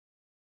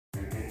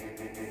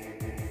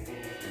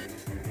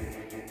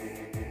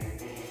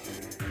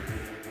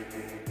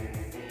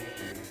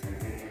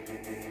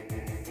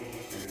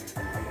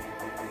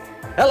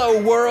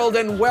Hello, world,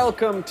 and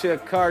welcome to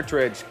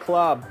Cartridge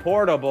Club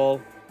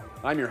Portable.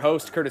 I'm your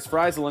host, Curtis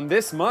Freisel, and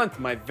this month,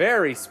 my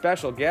very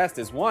special guest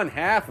is one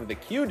half of the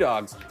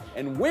Q-Dogs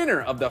and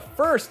winner of the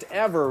first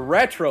ever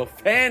Retro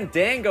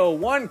Fandango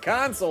One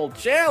Console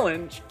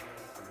Challenge,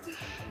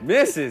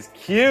 Mrs.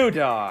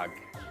 Q-Dog.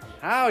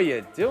 How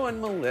you doing,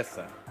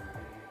 Melissa?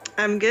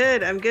 I'm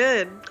good.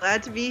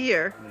 Glad to be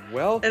here.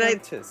 Welcome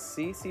to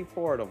CC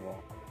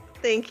Portable.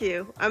 Thank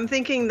you. I'm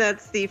thinking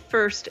that's the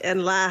first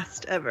and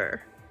last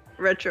ever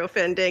Retro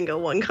Fandango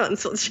One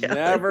Console Challenge.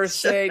 Never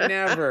say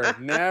never.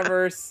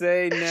 Never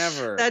say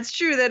never. That's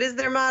true. That is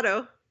their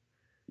motto.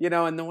 You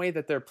know, and the way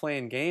that they're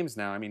playing games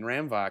now, I mean,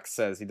 Ramvox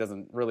says he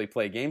doesn't really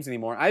play games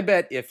anymore. I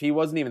bet if he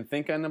wasn't even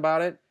thinking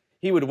about it,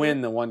 he would win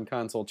the One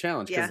Console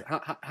Challenge. Because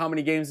how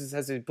many games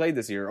has he played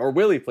this year? Or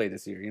will he play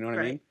this year? You know what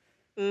I mean?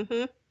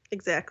 Mm-hmm.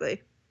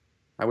 Exactly.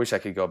 I wish I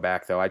could go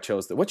back, though. I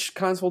chose which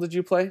console did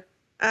you play?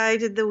 I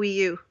did the Wii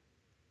U.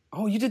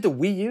 Oh, you did the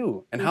Wii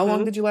U. And how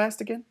long did you last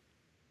again?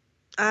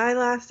 I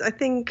want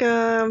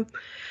to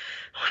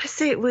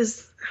say it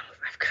was,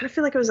 I kind of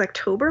feel like it was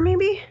October,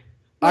 maybe?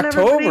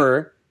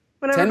 October?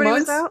 When 10 everybody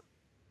months? was out?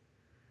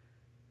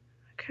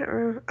 I can't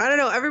remember. I don't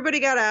know. Everybody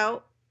got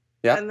out.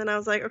 Yeah. And then I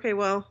was like, okay,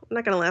 well, I'm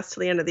not going to last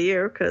till the end of the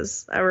year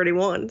because I already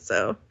won,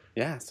 so.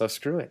 Yeah, so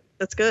screw it.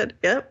 That's good.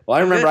 Yep. Well,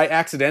 I remember I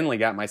accidentally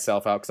got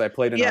myself out because I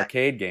played an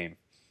arcade game.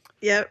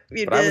 Yep,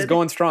 you But did. I was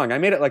going strong. I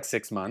made it like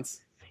 6 months.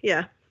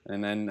 Yeah.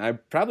 And then I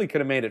probably could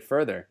have made it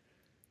further.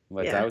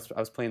 But Yeah. I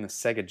was playing the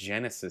Sega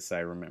Genesis, I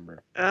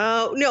remember.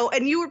 Oh, no,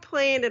 and you were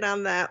playing it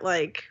on that,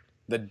 like...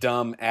 The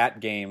dumb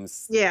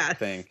at-games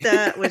thing.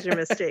 That was your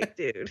mistake,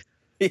 dude.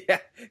 Yeah,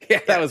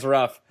 that was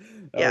rough.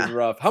 That was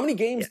rough. How many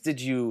games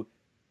did you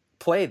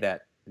play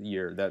that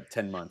year, that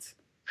 10 months?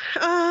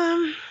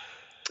 I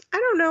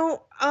don't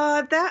know.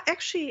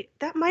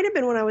 That might have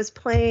been when I was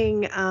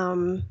playing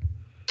my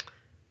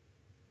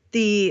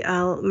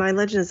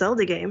Legend of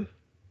Zelda game.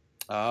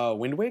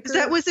 Wind Waker?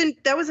 That was in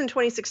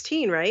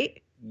 2016,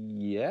 right?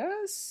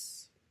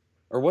 Yes?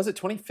 Or was it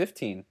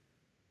 2015?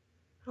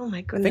 Oh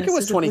my goodness! I think it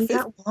was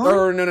 2015.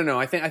 Or no.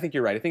 I think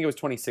you're right. I think it was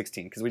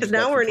 2016 because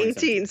now we're in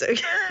 18. So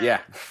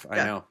yeah,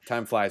 I know.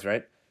 Time flies,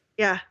 right?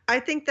 Yeah,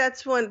 I think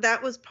that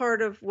was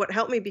part of what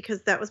helped me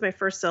because that was my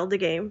first Zelda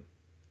game.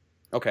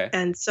 Okay.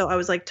 And so I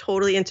was like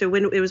totally into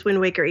it was Wind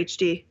Waker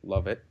HD.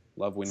 Love it.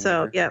 Love Wind Waker.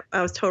 So yeah,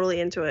 I was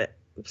totally into it.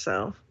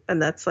 So and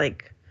that's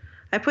like,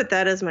 I put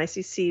that as my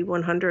CC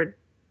 100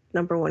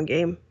 number one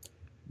game.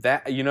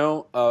 That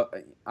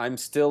I'm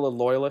still a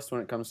loyalist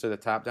when it comes to the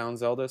top-down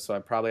Zelda, so I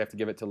probably have to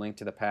give it to Link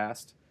to the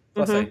Past.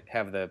 Plus, I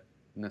have the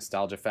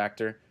nostalgia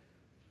factor.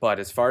 But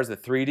as far as the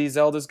 3D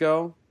Zeldas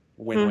go,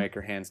 Wind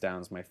Waker hands down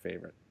is my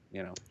favorite.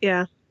 You know.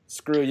 Yeah.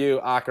 Screw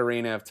you,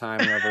 Ocarina of Time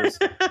lovers.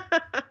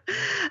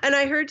 And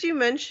I heard you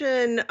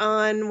mention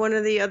on one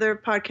of the other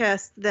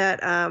podcasts that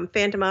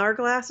Phantom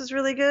Hourglass is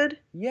really good.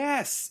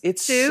 Yes,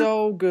 it's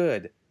so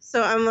good.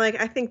 So I'm like,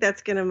 I think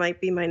that's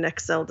might be my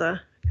next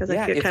Zelda. Because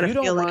I kind of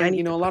feel like I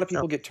need a lot of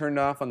people get turned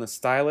off on the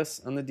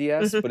stylus on the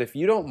DS, but if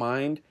you don't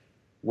mind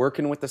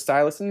working with the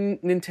stylus,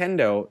 and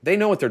Nintendo, they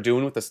know what they're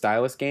doing with the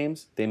stylus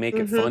games. They make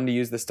it fun to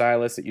use the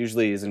stylus. It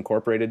usually is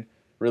incorporated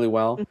really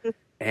well.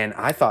 And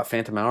I thought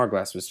Phantom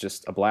Hourglass was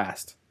just a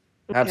blast.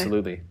 Okay.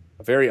 Absolutely.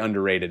 Very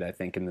underrated, I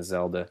think, in the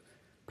Zelda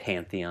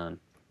pantheon.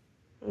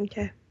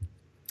 Okay.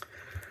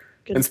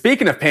 Good. And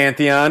speaking of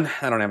Pantheon,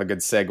 I don't have a good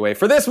segue.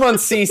 For this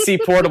month's CC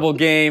Portable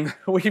game,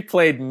 we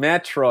played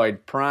Metroid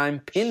Prime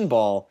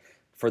Pinball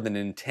for the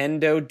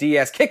Nintendo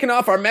DS, kicking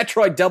off our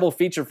Metroid double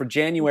feature for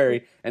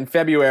January and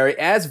February,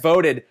 as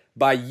voted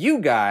by you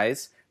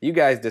guys. You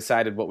guys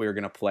decided what we were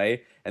going to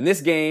play, and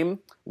this game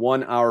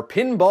won our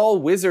Pinball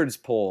Wizards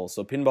poll.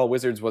 So Pinball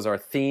Wizards was our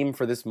theme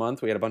for this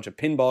month. We had a bunch of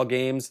pinball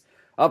games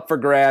up for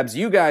grabs.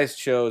 You guys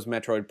chose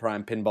Metroid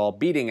Prime Pinball,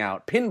 beating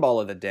out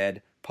Pinball of the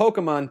Dead,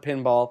 Pokemon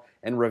Pinball,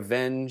 and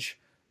Revenge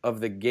of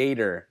the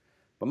Gator.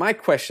 But my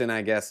question,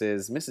 I guess,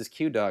 is, Mrs.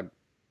 Q-Dog,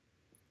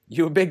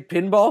 you a big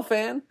pinball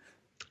fan?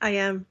 I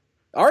am.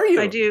 Are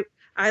you? I do.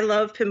 I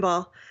love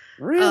pinball.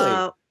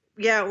 Really?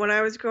 Yeah, when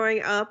I was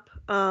growing up,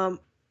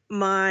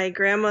 my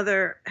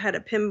grandmother had a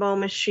pinball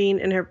machine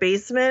in her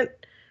basement.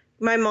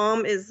 My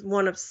mom is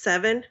one of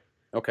 7.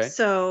 Okay.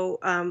 So,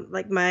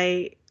 like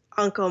my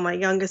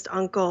youngest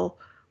uncle,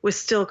 was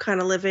still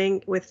kind of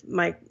living with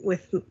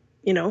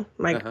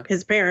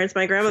his parents,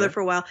 my grandmother for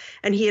a while,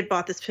 and he had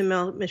bought this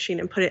pinball machine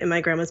and put it in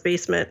my grandma's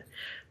basement.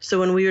 So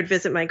when we would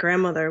visit my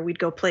grandmother, we'd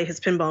go play his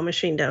pinball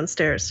machine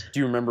downstairs. Do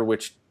you remember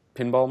which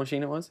pinball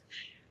machine it was?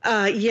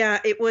 Yeah,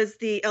 it was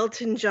the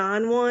Elton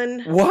John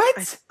one.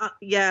 What?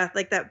 Yeah,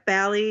 like that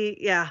Bally.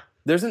 Yeah.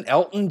 There's an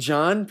Elton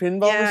John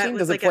pinball machine?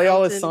 Does it play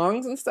all his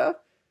songs and stuff?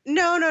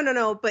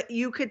 No. But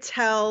you could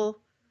tell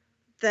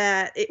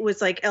that it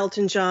was like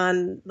Elton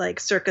John,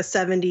 like circa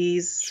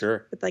 70s.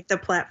 Sure. With like the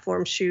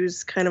platform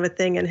shoes kind of a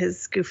thing and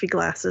his goofy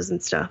glasses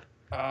and stuff.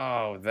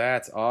 Oh,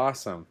 that's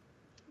awesome.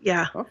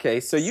 Yeah.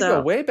 Okay, so you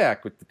go way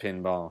back with the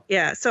pinball.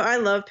 Yeah, so I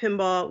love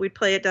pinball. We'd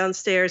play it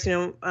downstairs,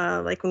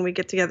 like when we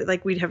get together,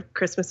 like we'd have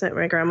Christmas at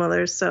my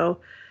grandmother's. So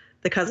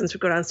the cousins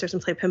would go downstairs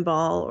and play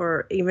pinball,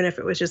 or even if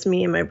it was just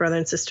me and my brother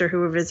and sister who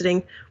were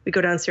visiting, we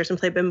go downstairs and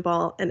play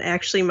pinball. And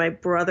actually, my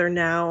brother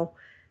now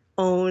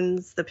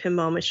owns the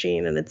pinball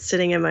machine, and it's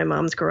sitting in my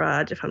mom's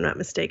garage, if I'm not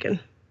mistaken.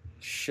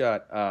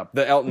 Shut up.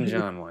 The Elton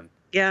John one.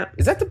 Yeah.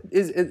 Is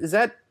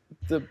that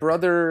the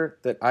brother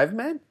that I've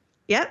met?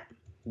 Yep.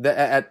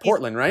 At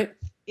Portland, right?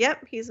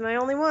 Yep. He's my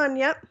only one.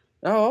 Yep.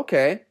 Oh,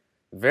 okay.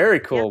 Very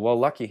cool. Yep. Well,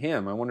 lucky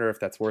him. I wonder if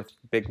that's worth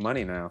big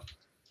money now.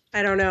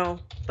 I don't know,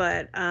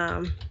 but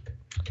I'm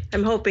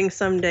hoping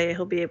someday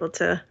he'll be able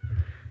to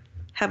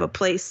have a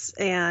place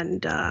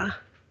and,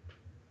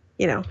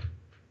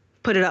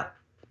 put it up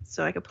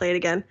so I could play it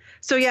again.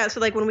 So yeah, so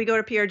like when we go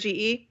to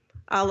PRGE,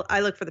 I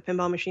look for the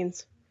pinball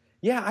machines.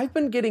 Yeah, I've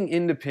been getting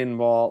into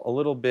pinball a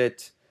little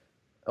bit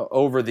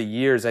over the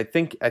years. I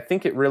think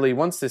it really,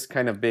 once this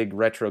kind of big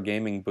retro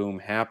gaming boom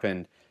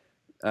happened,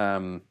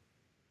 and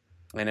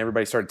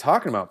everybody started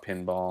talking about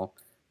pinball,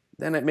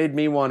 then it made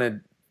me want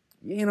to,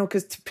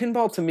 because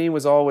pinball to me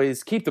was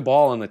always keep the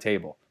ball on the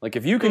table. Like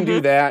if you can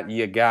do that,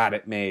 you got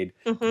it made.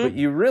 But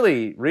you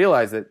really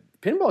realize that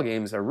pinball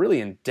games are really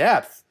in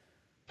depth.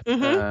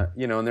 And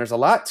there's a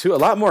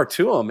lot more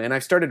to them. And I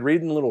started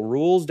reading the little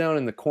rules down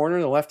in the corner,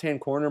 the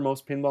left-hand corner.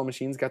 Most pinball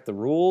machines got the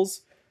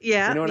rules.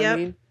 Yeah, you know what I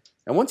mean?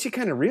 And once you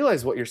kind of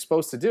realize what you're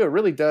supposed to do, it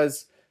really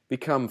does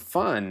become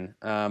fun.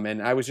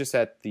 And I was just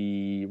at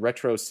the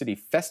Retro City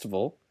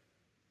Festival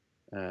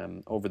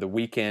over the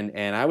weekend,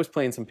 and I was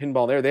playing some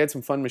pinball there. They had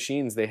some fun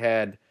machines. They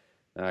had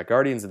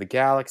Guardians of the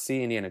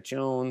Galaxy, Indiana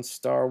Jones,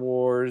 Star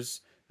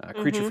Wars,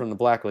 Creature from the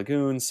Black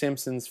Lagoon,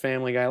 Simpsons,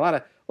 Family Guy. A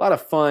lot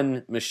of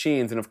fun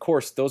machines, and of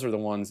course, those are the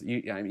ones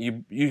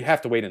you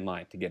have to wait in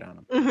line to get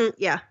on them.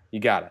 Yeah, you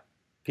gotta.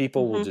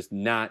 People will just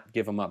not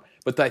give them up.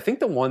 But I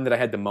think the one that I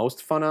had the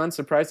most fun on,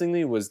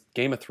 surprisingly, was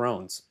Game of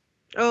Thrones.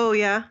 Oh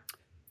yeah,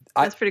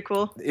 that's pretty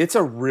cool. It's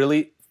a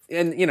really,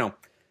 and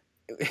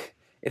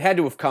it had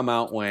to have come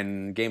out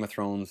when Game of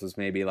Thrones was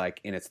maybe like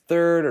in its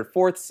 3rd or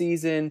 4th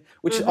season,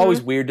 which is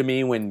always weird to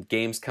me when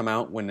games come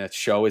out when a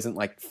show isn't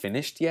like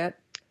finished yet.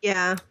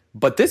 Yeah.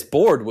 But this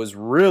board was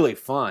really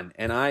fun,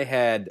 and I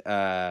had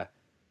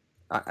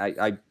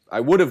I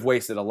would have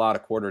wasted a lot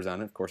of quarters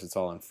on it. Of course, it's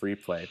all on free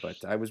play,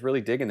 but I was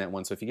really digging that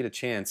one. So if you get a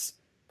chance,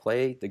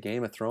 play the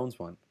Game of Thrones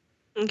one.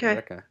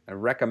 Okay. I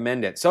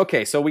recommend it. So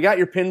we got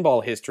your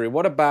pinball history.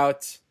 What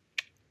about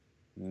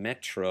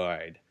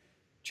Metroid?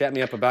 Chat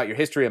me up about your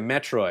history of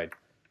Metroid.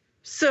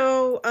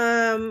 So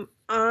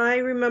I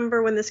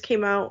remember when this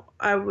came out,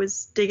 I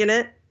was digging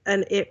it,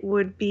 and it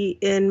would be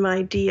in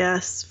my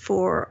DS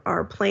for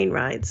our plane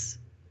rides.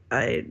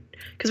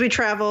 Because we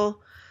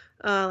travel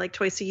like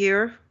twice a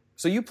year.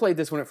 So you played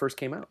this when it first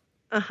came out?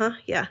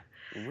 Yeah.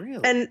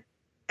 Really?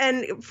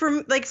 And for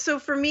me,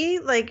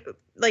 like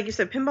you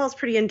said, pinball's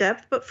pretty in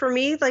depth, but for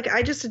me, like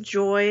I just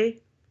enjoy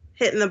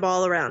hitting the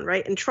ball around,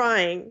 right, and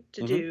trying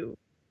to do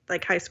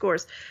like high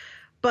scores.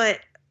 But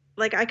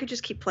like I could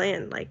just keep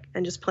playing, like,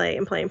 and just play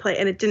and play and play,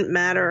 and it didn't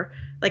matter.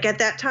 Like at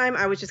that time,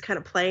 I was just kind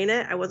of playing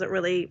it. I wasn't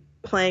really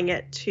playing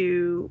it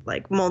to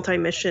like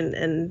multi-mission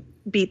and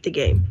beat the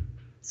game,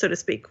 so to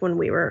speak, when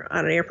we were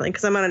on an airplane,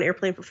 because I'm on an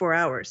airplane for 4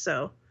 hours.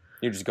 So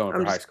you're just going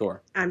for high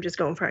score. I'm just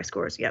going for high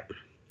scores. Yep.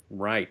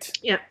 Right.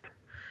 Yeah.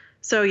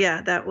 So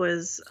yeah, that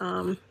was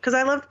because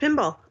I loved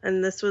pinball,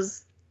 and this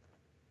was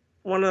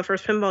one of the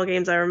first pinball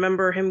games I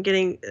remember him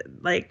getting,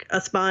 like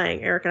us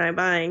buying, Eric and I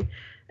buying,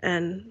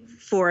 and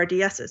for our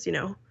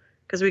DSs,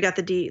 because we got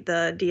the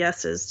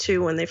DSs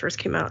too when they first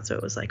came out. So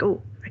it was like,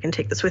 oh, I can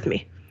take this with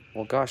me.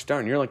 Well, gosh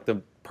darn, you're like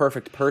the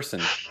perfect person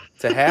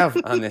to have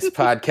on this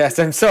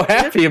podcast. I'm so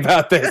happy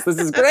about this. This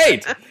is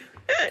great.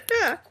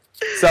 Yeah.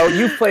 So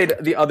you played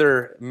the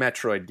other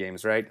Metroid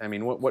games, right? I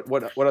mean, what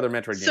other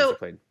Metroid games you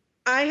played?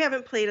 I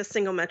haven't played a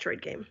single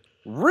Metroid game.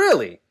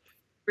 Really?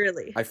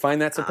 Really. I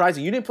find that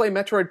surprising. You didn't play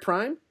Metroid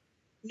Prime?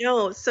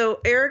 No. So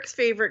Eric's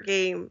favorite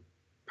game,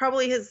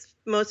 probably his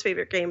most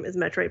favorite game, is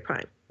Metroid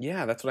Prime.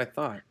 Yeah, that's what I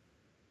thought.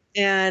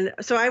 And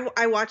so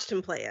I watched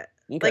him play it.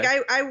 Okay.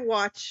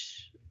 Like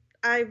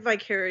I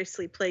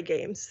vicariously play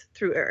games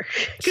through Eric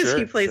because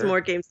he plays more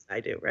games than I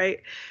do,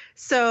 right?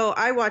 So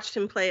I watched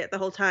him play it the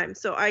whole time.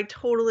 So I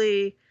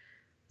totally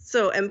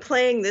am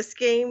playing this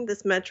game,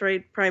 this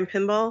Metroid Prime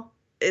Pinball.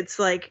 It's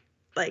like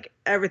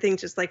everything's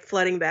just like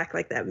flooding back,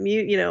 like that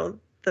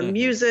the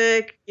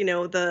music,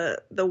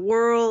 the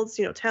worlds,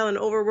 Talon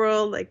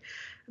Overworld, like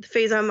the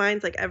Phazon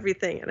Mines, like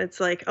everything. And it's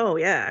like, oh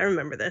yeah, I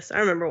remember this. I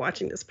remember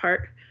watching this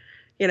part,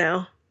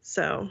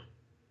 so.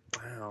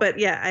 Wow. But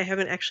yeah, I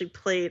haven't actually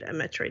played a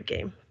Metroid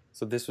game.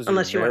 So this was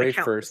unless your you very want to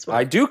count first. This one.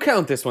 I do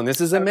count this one.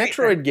 This is a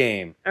Metroid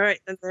game. All right,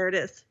 then there it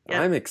is.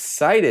 Yeah. I'm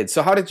excited.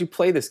 So how did you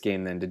play this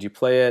game then? Did you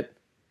play it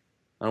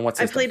on what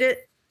system? I played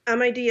it on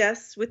my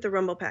DS with the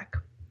Rumble Pack.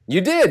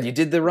 You did. You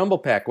did the Rumble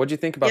Pack. What'd you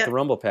think about the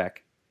Rumble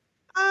Pack?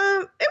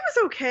 It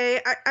was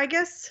okay. I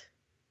guess.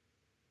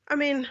 I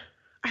mean,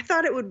 I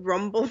thought it would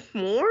rumble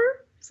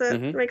more. Does that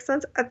make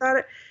sense? I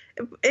thought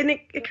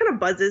it kind of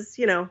buzzes,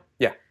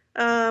 Yeah.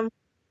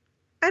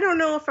 I don't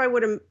know if I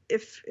would have,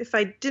 if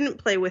I didn't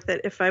play with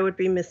it, if I would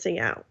be missing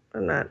out.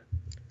 I'm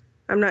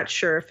I'm not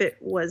sure if it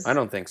was. I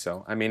don't think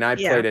so. I mean, I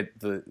played it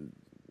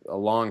a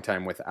long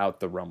time without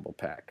the Rumble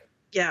Pack.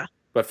 Yeah.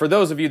 But for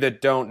those of you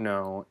that don't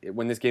know,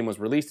 when this game was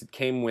released, it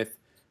came with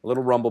a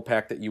little Rumble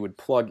Pack that you would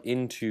plug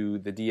into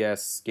the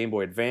DS Game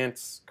Boy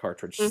Advance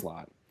cartridge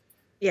slot.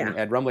 Yeah. And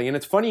add rumbling. And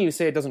it's funny you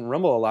say it doesn't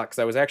rumble a lot, because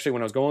I was actually,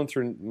 when I was going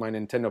through my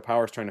Nintendo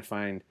Powers trying to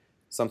find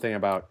something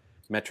about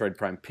Metroid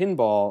Prime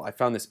Pinball, I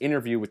found this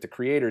interview with the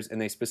creators, and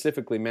they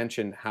specifically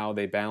mentioned how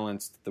they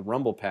balanced the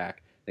Rumble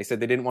Pack. They said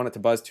they didn't want it to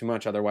buzz too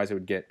much, otherwise it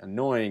would get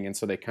annoying, and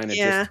so they kind of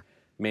just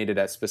made it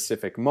at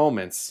specific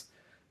moments.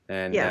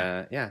 And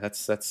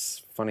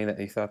that's funny that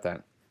you thought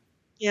that.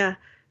 Yeah.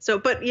 So,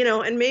 but,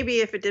 and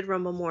maybe if it did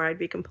rumble more, I'd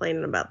be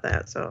complaining about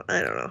that. So,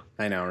 I don't know.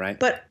 I know, right?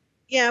 But,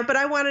 yeah, but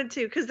I wanted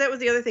to, because that was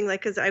the other thing,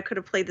 because I could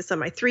have played this on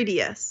my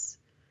 3DS,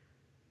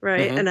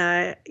 right?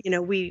 Mm-hmm.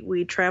 And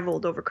we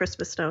traveled over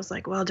Christmas, and I was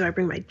like, well, do I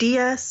bring my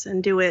DS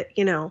and do it,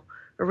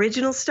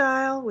 original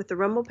style with the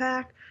Rumble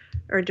Pack,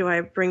 or do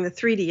I bring the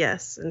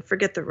 3DS and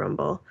forget the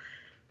Rumble?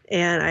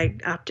 And I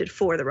opted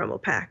for the Rumble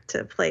Pack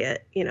to play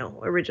it,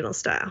 original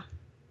style.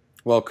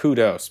 Well,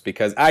 kudos,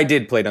 because I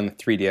did play it on the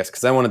 3DS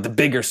because I wanted the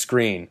bigger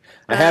screen.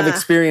 I have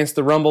experienced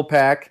the Rumble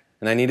Pack,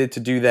 and I needed to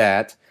do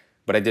that,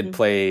 but I did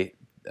play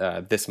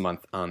this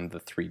month on the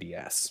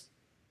 3DS.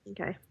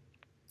 Okay.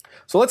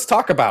 So let's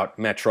talk about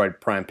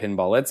Metroid Prime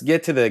Pinball. Let's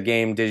get to the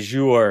game du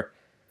jour.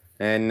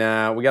 And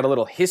we got a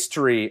little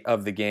history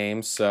of the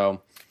game.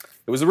 So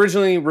it was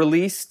originally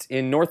released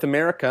in North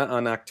America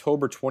on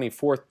October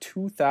 24th,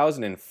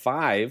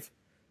 2005,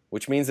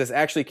 which means this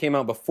actually came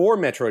out before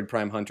Metroid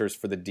Prime Hunters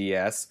for the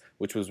DS,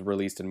 which was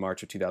released in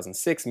March of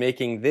 2006,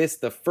 making this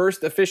the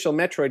first official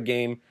Metroid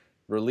game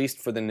released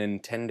for the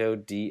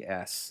Nintendo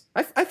DS.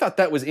 I thought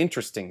that was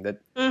interesting. That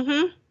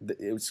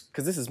it was,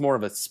 because this is more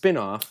of a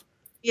spin-off,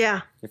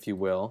 if you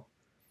will.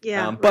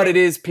 Yeah, but it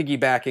is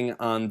piggybacking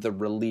on the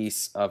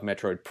release of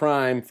Metroid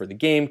Prime for the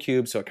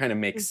GameCube, so it kind of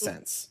makes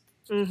sense.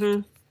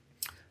 And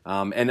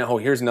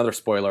here's another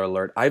spoiler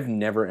alert. I've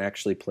never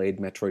actually played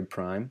Metroid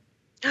Prime.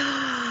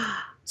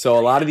 So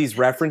a lot of these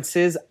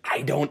references,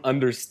 I don't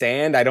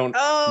understand. I don't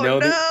know.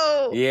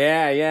 No.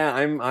 Yeah.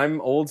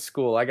 I'm old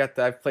school.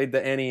 I've played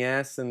the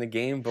NES and the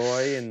Game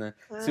Boy and the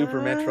Super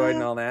Metroid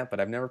and all that, but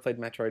I've never played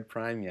Metroid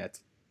Prime yet.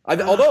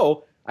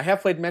 Although I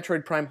have played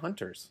Metroid Prime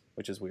Hunters,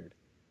 which is weird.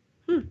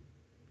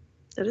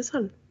 That is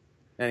fun.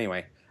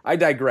 Anyway, I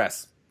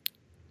digress.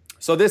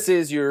 So this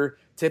is your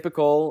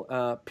typical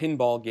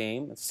pinball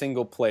game,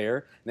 single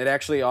player, and it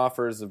actually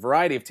offers a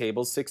variety of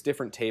tables, 6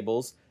 different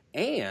tables,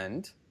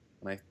 and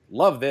I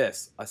love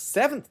this, a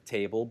 7th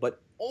table, but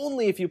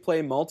only if you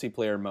play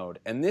multiplayer mode.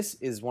 And this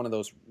is one of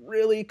those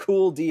really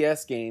cool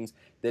DS games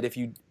that if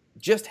you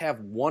just have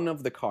one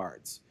of the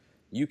cards,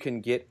 you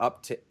can get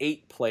up to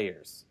 8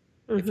 players.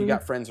 If you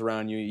got friends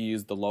around you, you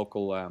use the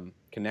local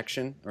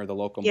connection or the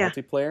local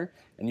multiplayer,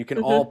 and you can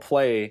all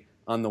play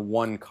on the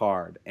one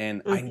card.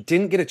 And I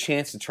didn't get a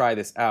chance to try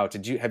this out.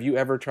 Have you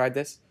ever tried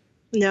this?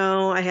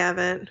 No, I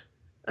haven't.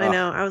 I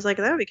know. I was like,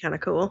 that would be kind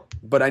of cool.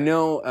 But I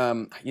know,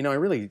 I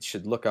really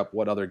should look up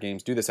what other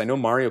games do this. I know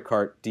Mario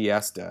Kart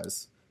DS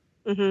does,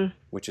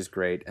 which is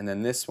great. And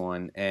then this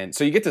one. And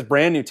so you get this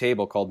brand new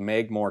table called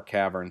Magmore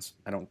Caverns.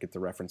 I don't get the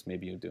reference.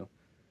 Maybe you do.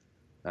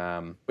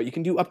 But you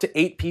can do up to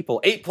 8 people.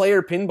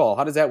 8-player pinball.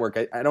 How does that work?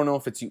 I don't know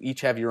if it's you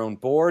each have your own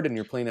board and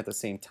you're playing at the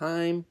same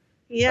time.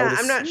 Yeah,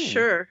 I'm not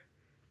sure.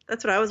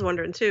 That's what I was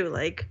wondering too.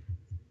 Like,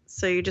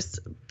 so you're just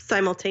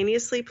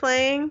simultaneously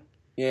playing?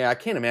 Yeah, I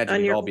can't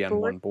imagine you'd all be on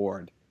one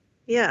board.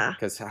 Yeah.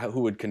 Because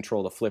who would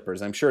control the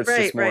flippers? I'm sure it's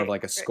just more of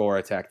like a score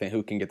attack thing.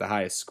 Who can get the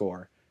highest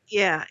score?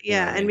 Yeah.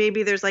 And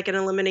maybe there's like an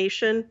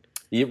elimination.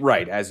 Yeah,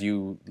 right. As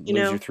you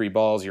lose your 3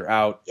 balls, you're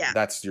out. Yeah.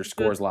 That's your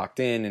score's locked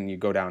in, and you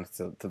go down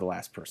to the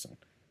last person.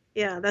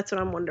 Yeah, that's what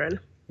I'm wondering.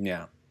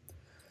 Yeah.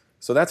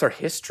 So that's our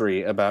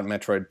history about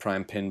Metroid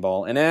Prime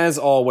Pinball. And as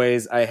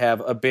always, I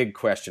have a big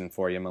question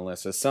for you,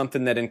 Melissa.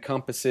 Something that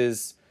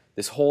encompasses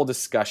this whole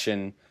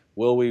discussion.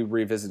 Will we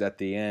revisit at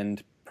the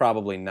end?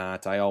 Probably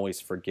not. I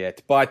always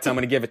forget. But I'm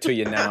going to give it to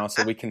you now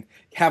so we can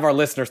have our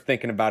listeners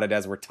thinking about it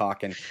as we're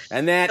talking.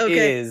 And that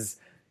is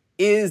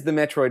the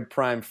Metroid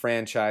Prime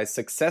franchise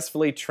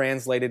successfully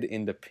translated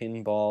into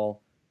pinball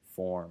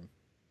form?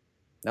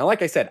 Now,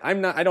 like I said, I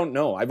don't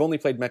know. I've only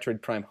played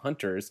Metroid Prime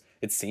Hunters.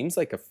 It seems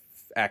like a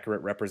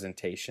accurate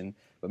representation,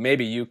 but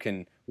maybe you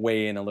can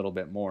weigh in a little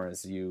bit more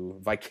as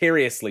you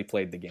vicariously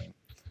played the game.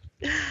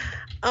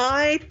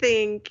 I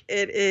think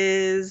it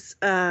is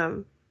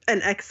it's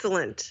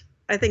excellent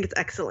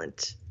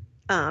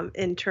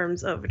in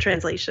terms of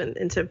translation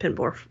into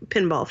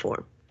pinball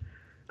form.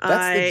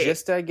 That's the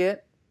gist I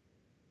get.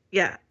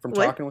 Yeah. From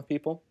talking with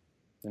people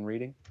and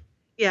reading.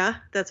 Yeah,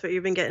 that's what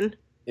you've been getting.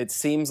 It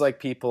seems like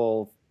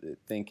people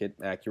think it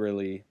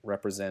accurately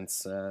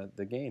represents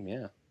the game,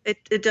 yeah.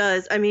 It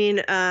does. I mean,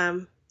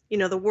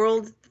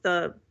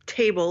 the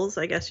tables,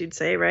 I guess you'd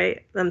say,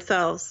 right,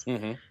 themselves.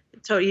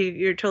 So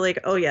you're totally like,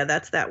 oh yeah,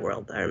 that's that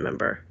world. I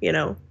remember,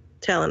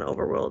 Talon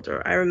Overworld,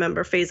 or I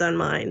remember Phazon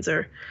Mines,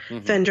 or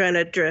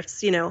Phendrana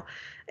Drifts,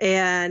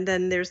 and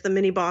then there's the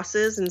mini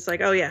bosses, and it's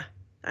like, oh yeah,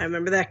 I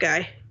remember that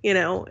guy,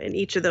 in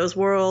each of those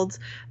worlds.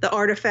 The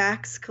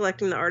artifacts,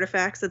 collecting the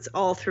artifacts, that's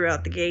all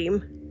throughout the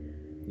game.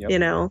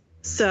 Yep.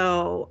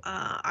 So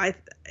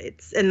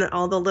it's in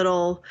all the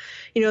little,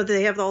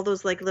 they have all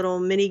those like little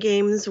mini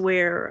games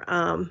where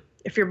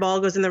if your ball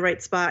goes in the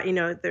right spot,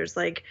 there's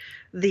like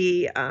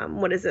the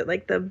what is it,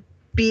 like the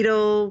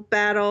beetle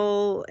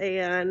battle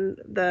and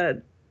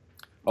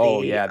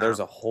there's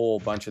a whole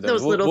bunch of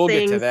those. We'll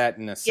get to that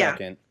in a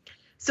second. Yeah.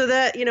 So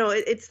that,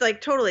 it's like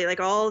totally like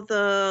all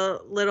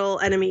the little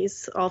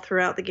enemies all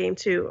throughout the game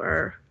too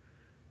are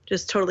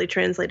just totally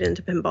translated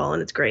into pinball,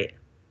 and it's great.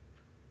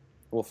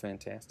 Well,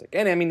 fantastic.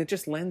 And I mean, it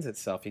just lends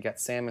itself. You got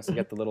Samus, you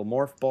got the little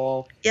morph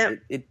ball. Yeah.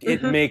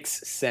 It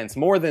makes sense.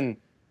 More than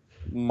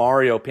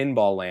Mario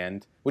Pinball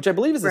Land, which I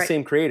believe is the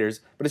same creators,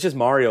 but it's just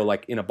Mario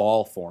like in a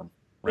ball form,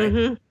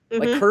 right?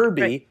 Like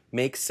Kirby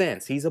makes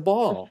sense. He's a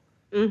ball.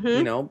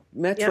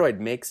 Metroid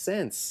makes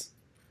sense.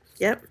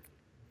 Yep.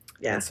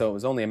 Yeah. And so it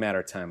was only a matter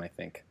of time, I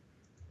think.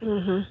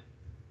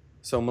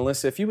 So,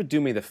 Melissa, if you would do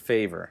me the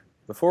favor,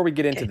 before we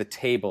get into the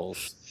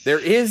tables, there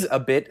is a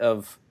bit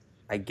of,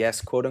 I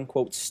guess,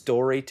 quote-unquote,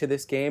 story to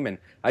this game, and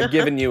I've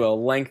given you a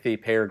lengthy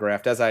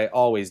paragraph, as I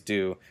always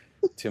do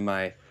to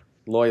my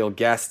loyal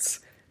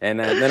guests, and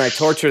then I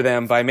torture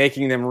them by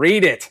making them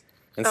read it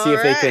and see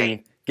if they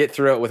can get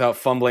through it without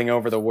fumbling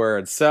over the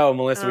words. So,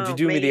 Melissa, would you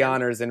do me the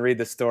honors and read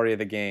the story of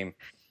the game?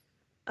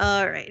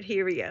 All right,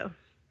 here we go.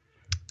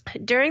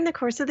 During the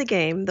course of the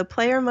game, the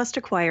player must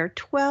acquire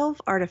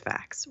 12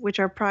 artifacts, which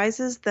are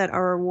prizes that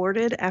are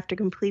awarded after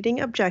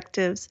completing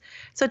objectives,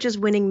 such as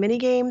winning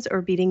minigames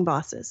or beating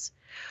bosses.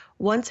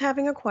 Once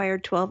having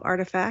acquired 12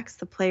 artifacts,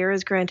 the player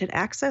is granted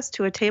access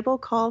to a table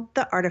called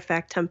the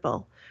Artifact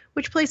Temple,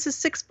 which places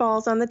 6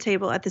 balls on the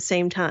table at the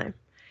same time.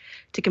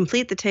 To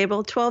complete the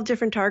table, 12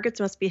 different targets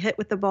must be hit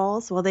with the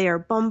balls while they are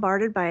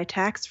bombarded by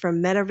attacks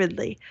from Meta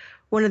Ridley,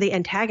 one of the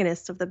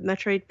antagonists of the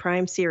Metroid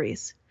Prime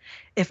series.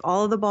 If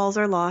all of the balls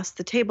are lost,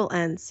 the table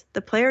ends.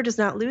 The player does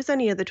not lose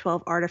any of the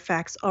 12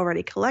 artifacts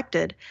already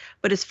collected,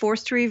 but is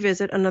forced to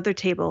revisit another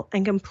table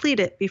and complete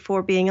it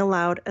before being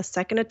allowed a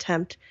second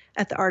attempt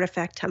at the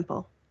Artifact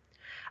Temple.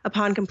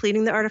 Upon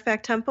completing the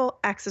Artifact Temple,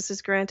 access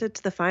is granted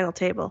to the final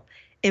table,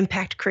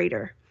 Impact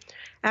Crater.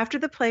 After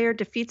the player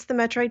defeats the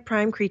Metroid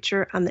Prime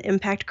creature on the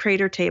Impact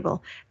Crater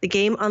table, the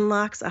game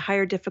unlocks a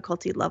higher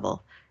difficulty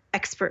level,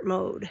 Expert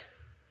Mode.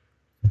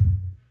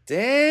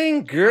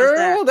 Dang,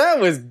 girl, that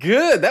was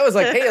good. That was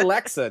like, hey,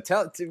 Alexa,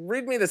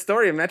 read me the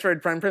story of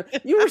Metroid Prime.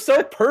 You were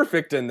so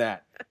perfect in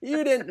that.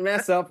 You didn't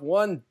mess up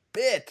one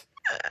bit.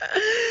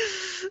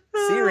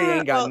 Siri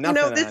ain't got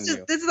nothing on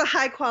you. This is a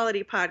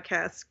high-quality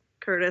podcast,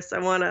 Curtis. I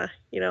want to,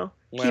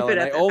 keep it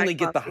at I only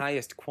get the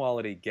highest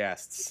quality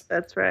guests.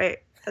 That's right.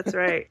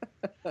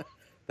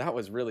 That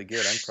was really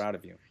good. I'm proud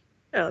of you.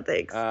 Oh,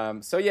 thanks.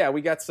 So yeah,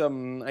 we got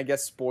some, I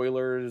guess,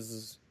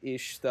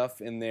 spoilers-ish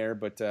stuff in there,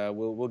 but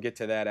we'll get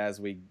to that as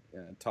we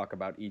talk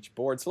about each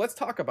board. So let's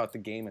talk about the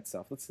game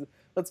itself. Let's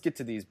get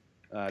to these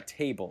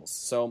tables.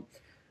 So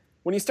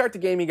when you start the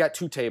game, you got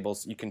 2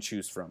 tables you can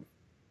choose from.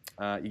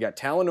 You got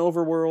Talon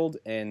Overworld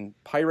and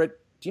Pirate.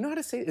 Do you know how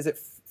to say it? Is it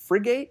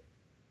Frigate?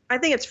 I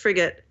think it's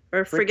Frigate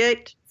or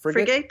Frigate.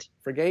 Frigate.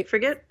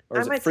 Or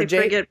I might say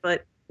Frigate,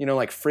 but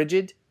like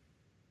frigid.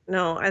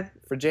 No, I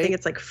think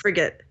it's like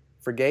Frigate.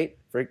 Frigate?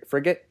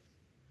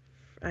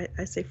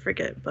 I say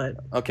frigate, but...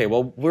 Okay,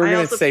 well, we're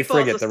going to say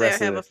frigate the rest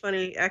of it. I have a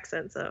funny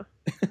accent, so...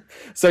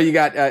 So you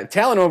got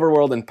Talon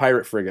Overworld and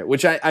Pirate Frigate,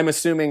 which I'm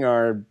assuming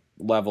are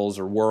levels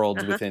or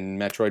worlds within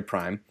Metroid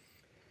Prime.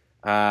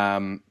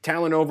 Talon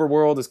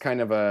Overworld is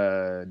kind of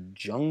a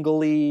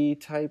jungly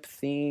type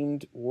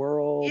themed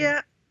world.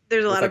 Yeah,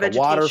 there's a lot of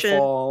vegetation. A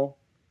waterfall.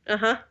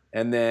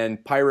 And then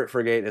Pirate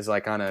Frigate is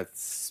like on a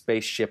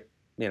spaceship,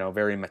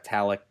 very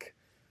metallic.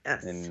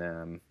 Yes.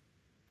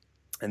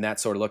 And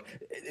that sort of look.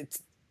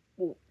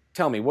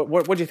 Tell me,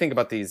 what do you think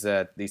about these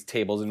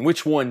tables, and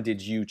which one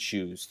did you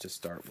choose to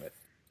start with?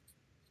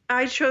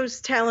 I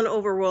chose Talon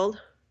Overworld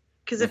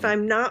because if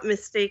I'm not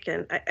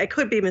mistaken, I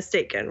could be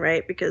mistaken,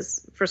 right?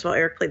 Because first of all,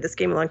 Eric played this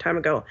game a long time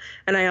ago,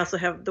 and I also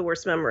have the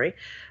worst memory.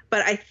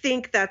 But I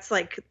think that's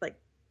like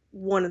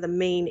one of the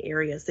main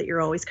areas that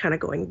you're always kind of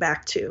going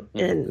back to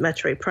in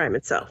Metroid Prime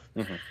itself.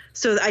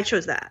 So I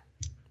chose that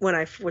when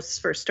I was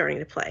first starting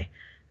to play,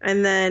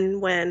 and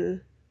then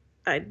when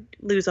I'd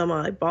lose all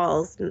my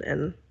balls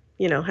and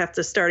have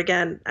to start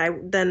again,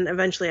 then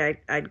eventually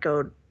I'd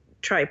go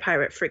try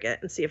Pirate Frigate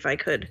and see if I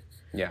could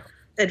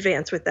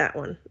advance with that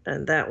one,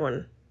 and that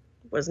one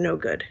was no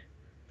good.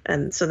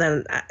 And so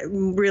then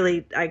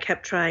I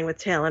kept trying with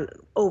Talon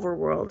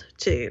Overworld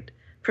to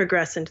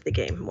progress into the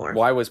game more.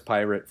 Why was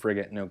Pirate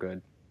Frigate no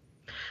good?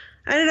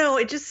 I don't know.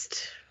 It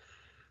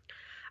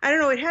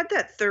had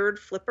that third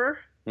flipper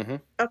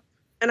up,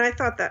 and I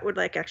thought that would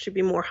actually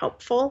be more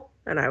helpful,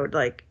 and I would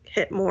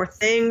hit more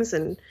things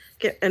and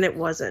it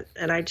wasn't.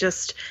 And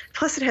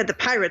plus it had the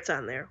pirates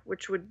on there,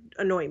 which would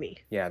annoy me.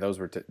 Yeah, those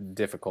were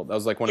difficult. That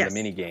was one of the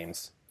mini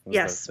games.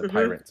 Yes. The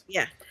pirates.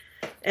 Yeah.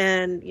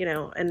 And,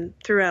 and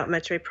throughout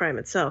Metroid Prime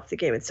itself, the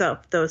game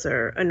itself, those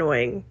are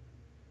annoying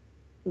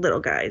little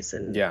guys.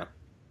 And yeah.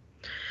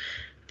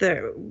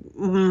 they're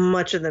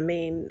much of the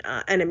main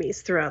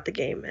enemies throughout the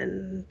game,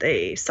 and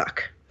they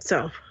suck.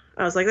 So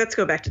I was like, let's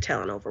go back to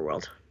Talon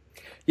Overworld.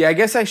 Yeah, I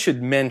guess I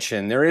should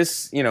mention there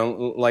is,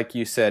 like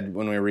you said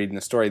when we were reading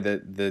the story,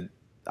 the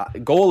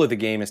goal of the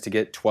game is to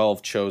get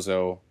 12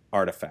 Chozo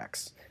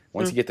artifacts.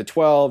 Once you get to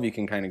 12, you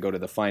can kind of go to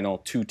the final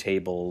 2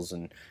 tables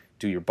and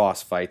do your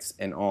boss fights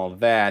and all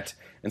that.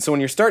 And so when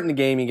you're starting the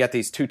game, you got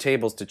these 2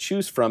 tables to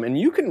choose from, and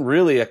you can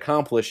really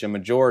accomplish a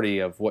majority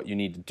of what you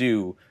need to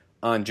do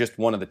on just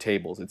one of the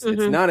tables. It's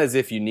not as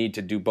if you need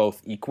to do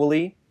both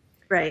equally.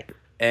 Right.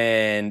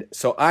 And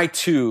so I,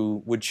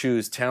 too, would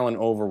choose Talon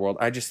Overworld.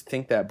 I just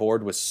think that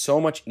board was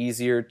so much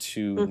easier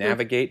to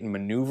navigate and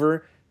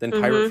maneuver than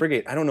Pirate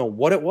Frigate. I don't know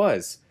what it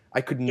was. I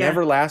could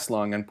never last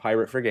long on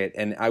Pirate Frigate,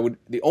 and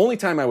the only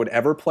time I would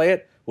ever play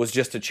it was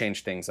just to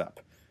change things up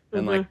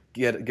and like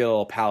get a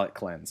little palate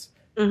cleanse.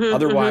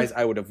 Otherwise,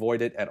 I would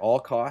avoid it at all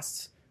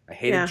costs. I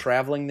hated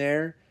traveling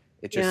there.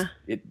 It just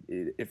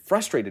it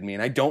frustrated me,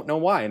 and I don't know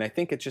why. And I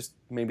think it's just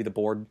maybe the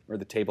board or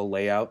the table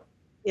layout.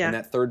 Yeah. And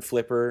that third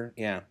flipper.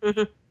 Yeah.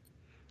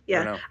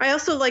 Yeah. I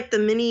also like the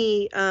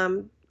mini,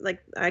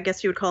 like I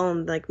guess you would call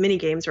them like mini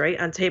games, right?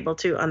 On table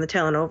too, on the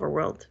Talon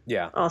Overworld.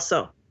 Yeah.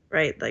 Also.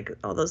 Right, like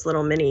all those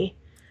little mini.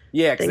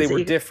 Yeah, because they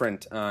were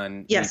different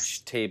on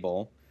each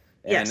table.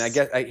 And I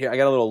guess I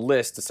got a little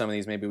list of some of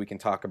these. Maybe we can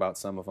talk about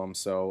some of them.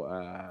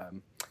 So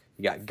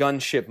you got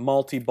Gunship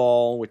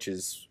Multi-Ball, which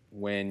is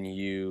when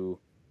you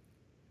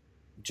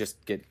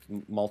just get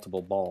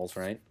multiple balls,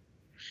 right?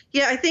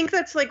 Yeah, I think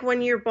that's like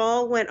when your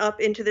ball went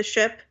up into the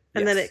ship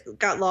and then it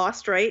got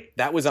lost, right?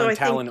 That was on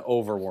Talon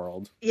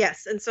Overworld.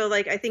 Yes, and so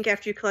like I think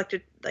after you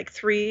collected like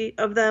 3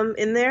 of them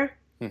in there,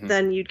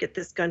 then you'd get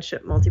this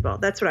Gunship Multi-Ball.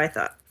 That's what I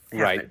thought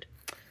happened. Right.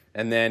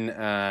 And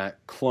then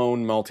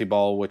Clone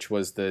Multi-Ball, which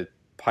was the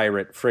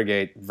Pirate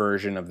Frigate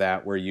version of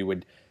that, where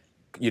you'd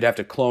have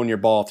to clone your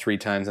ball 3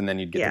 times and then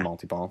you'd get the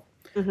multi-ball.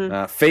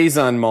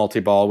 Phazon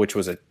Multi-Ball, which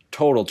was a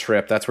total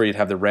trip. That's where you'd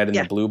have the red and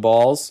the blue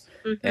balls,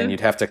 and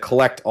you'd have to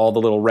collect all the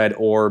little red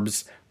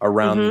orbs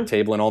around the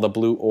table and all the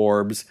blue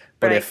orbs.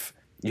 But if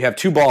you have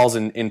 2 balls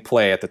in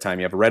play at the time,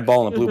 you have a red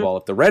ball and a blue ball.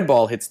 If the red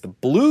ball hits the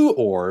blue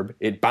orb,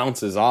 it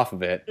bounces off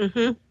of it.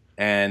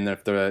 And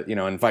if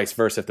and vice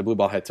versa, if the blue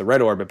ball hits a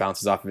red orb, it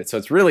bounces off of it. So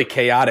it's really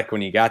chaotic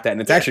when you got that,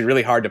 and it's actually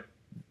really hard to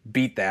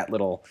beat that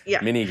little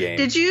mini game.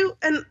 Did you?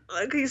 And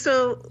okay,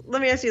 so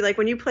let me ask you, like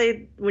when you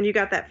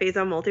got that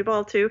Phazon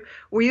Multi-Ball too,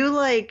 were you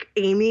like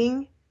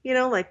aiming?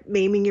 Like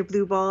aiming your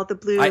blue ball at the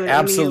blue. I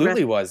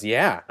absolutely was.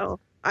 Yeah. Oh.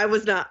 I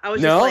was not. I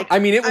was just like, I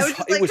mean, it was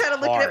kind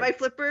of looking at my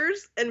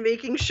flippers and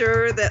making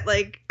sure that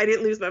like I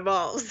didn't lose my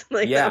balls.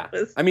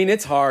 I mean,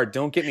 it's hard.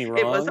 Don't get me wrong.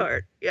 It was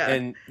hard. Yeah.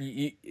 And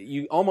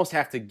you almost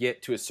have to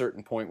get to a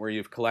certain point where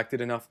you've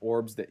collected enough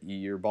orbs that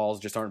your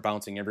balls just aren't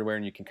bouncing everywhere,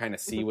 and you can kind of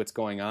see what's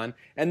going on.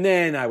 And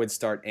then I would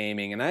start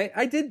aiming, and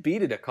I did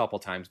beat it a couple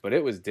times, but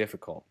it was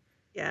difficult.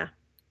 Yeah.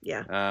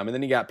 Yeah. And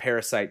then you got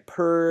Parasite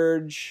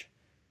Purge,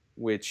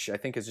 which I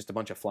think is just a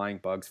bunch of flying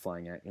bugs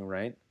flying at you,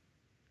 right?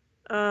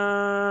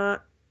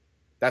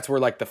 That's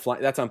where like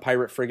that's on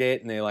Pirate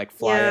Frigate, and they like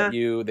fly at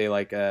you. They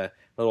like a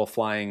little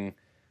flying.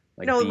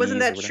 Like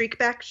wasn't that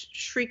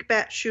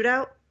Shriekbat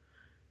Shootout?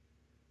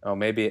 Oh,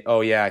 maybe.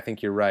 Oh, yeah, I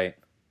think you're right.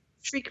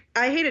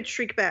 I hated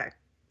Shriekbat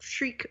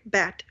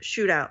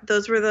Shootout.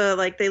 Those were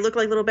they look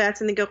like little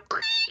bats and they go.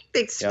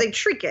 They'd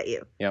shriek at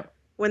you. Yep.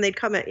 When they'd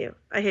come at you,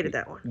 I hated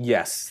that one.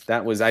 Yes,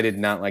 I did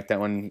not like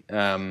that one.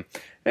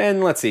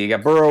 And let's see, you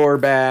got Burrower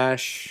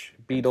Bash,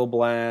 Beetle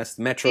Blast,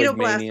 Metroidvania. Beetle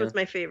Blast was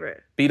my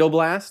favorite. Beetle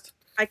Blast?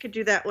 I could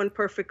do that one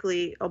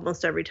perfectly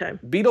almost every time.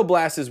 Beetle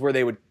Blast is where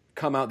they would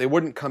come out. They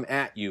wouldn't come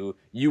at you.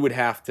 You would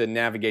have to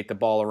navigate the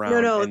ball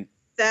around. No,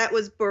 that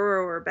was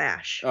Burrower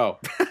Bash. Oh.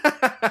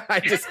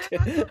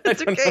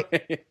 It's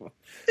okay.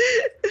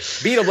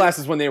 Beetle Blast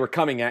is when they were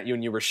coming at you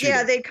and you were shooting.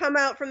 Yeah, they'd come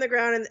out from the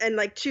ground and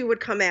like 2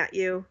 would come at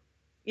you.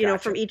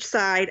 From each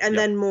side, and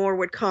then more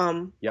would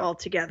come all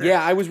together.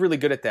 Yeah, I was really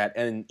good at that.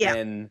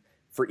 And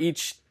for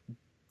each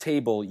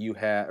table you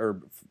have,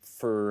 or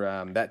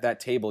for that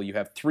table, you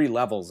have 3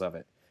 levels of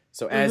it.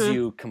 So as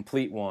you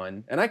complete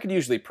one, and I could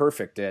usually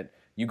perfect it,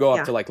 you go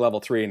up to like level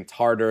 3 and it's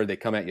harder. They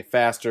come at you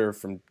faster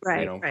from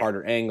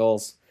harder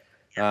angles.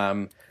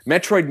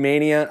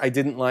 Metroidvania, I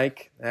didn't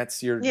like.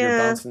 That's your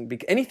bouncing.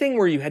 Anything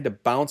where you had to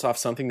bounce off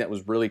something that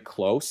was really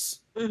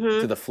close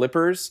to the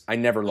flippers, I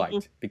never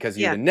liked because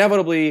you'd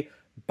inevitably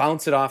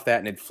bounce it off that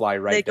and it'd fly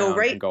right down. They go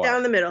right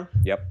down the middle.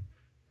 Yep.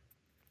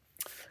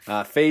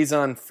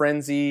 Phazon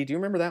Frenzy. Do you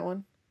remember that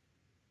one?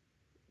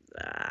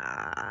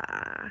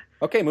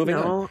 Okay, moving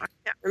on. I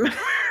can't remember.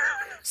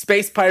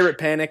 Space Pirate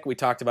Panic, we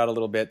talked about a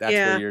little bit. That's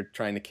where you're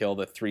trying to kill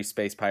the 3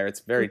 space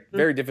pirates. Very,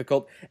 very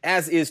difficult.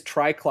 As is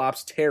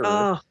Triclops Terror.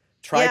 Oh,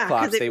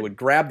 Triclops, they would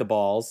grab the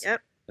balls.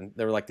 Yep. And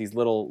they were like these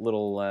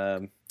little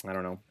I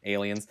don't know,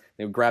 aliens.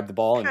 They would grab the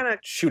ball and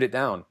shoot it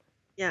down.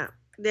 Yeah.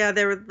 Yeah,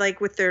 they were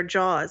like with their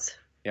jaws.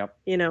 Yep.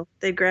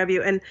 They'd grab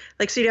you. And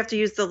like, so you'd have to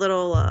use the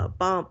little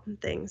bomb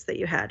things that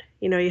you had.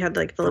 You had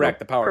like the little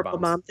power purple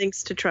bombs. bomb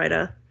things to try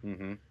to.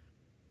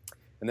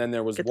 And then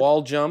there was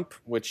wall jump,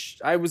 which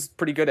I was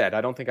pretty good at.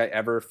 I don't think I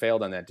ever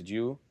failed on that. Did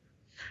you?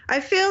 I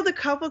failed a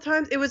couple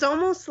times. It was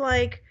almost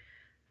like,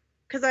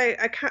 because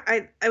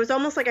I was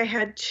almost like I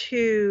had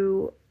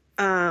to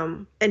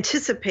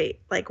anticipate,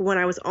 like when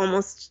I was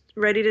almost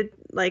ready to,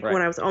 like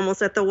when I was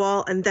almost at the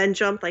wall, and then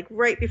jump like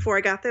right before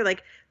I got there.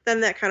 Like then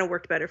that kind of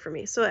worked better for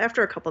me. So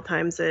after a couple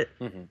times,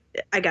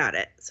 I got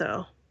it.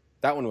 So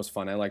that one was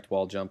fun. I liked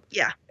wall jump.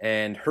 Yeah.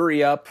 And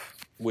hurry up,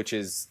 which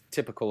is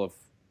typical of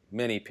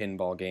many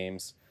pinball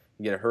games.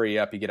 You get a hurry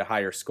up, you get a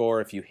higher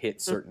score if you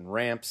hit certain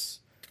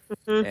ramps.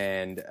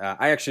 And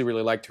I actually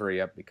really liked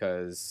hurry up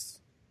because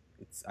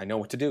I know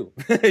what to do.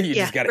 You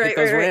just got to hit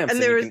those ramps.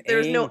 And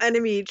there's no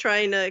enemy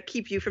trying to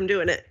keep you from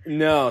doing it.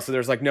 No, so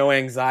there's like no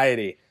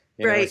anxiety.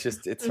 You know,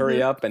 it's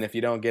hurry up, and if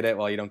you don't get it,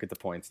 well, you don't get the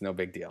points. No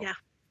big deal. Yeah.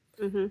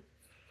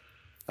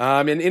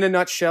 And in a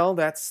nutshell,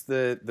 that's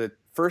the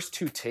first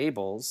two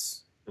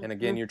tables. And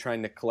again, you're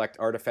trying to collect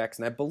artifacts.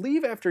 And I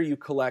believe after you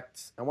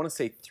collect, I want to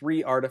say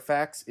 3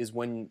 artifacts is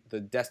when the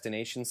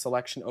destination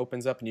selection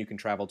opens up and you can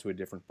travel to a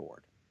different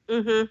board.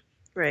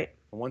 Right.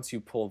 And once you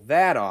pull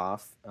that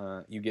off,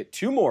 you get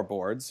 2 more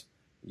boards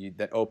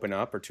that open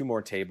up, or 2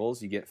 more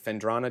tables. You get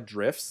Phendrana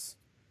Drifts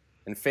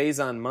and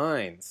Phazon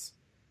Mines.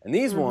 And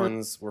these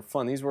ones were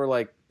fun. These were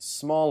like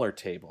smaller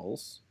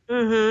tables,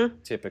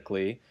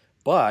 typically.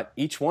 But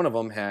each one of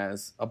them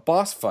has a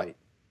boss fight.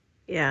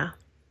 Yeah.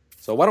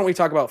 So why don't we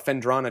talk about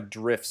Phendrana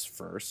Drifts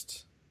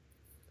first?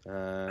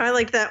 I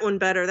like that one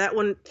better. That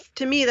one,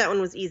 to me, that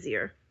one was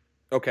easier.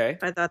 Okay.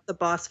 I thought the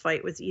boss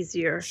fight was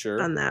easier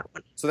on that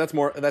one. So that's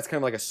kind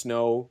of like a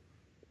snow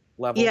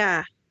level?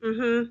 Yeah.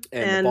 And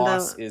the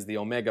boss is the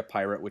Omega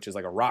Pirate, which is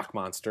like a rock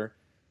monster.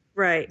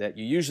 Right. That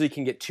you usually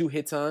can get 2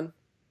 hits on.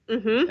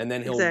 And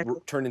then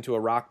he'll turn into a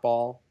rock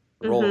ball,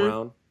 roll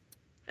around.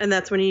 And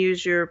that's when you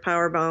use your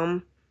power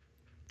bomb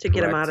to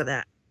get him out of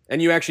that.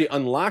 And you actually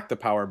unlock the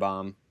power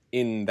bomb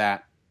in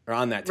that, or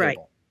on that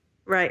table.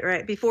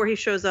 Right. Before he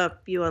shows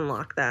up, you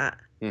unlock that,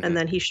 and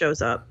then he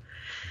shows up.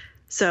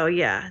 So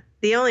yeah,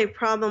 the only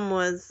problem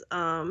was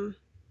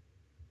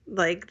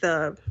like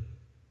what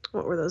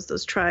were those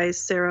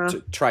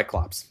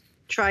Triclops.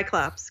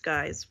 Triclops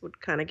guys would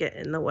kind of get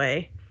in the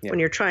way when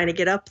you're trying to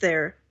get up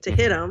there to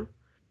hit them,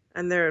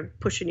 and they're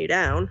pushing you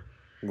down.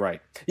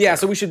 Right. Yeah.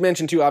 So we should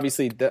mention too.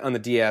 Obviously, on the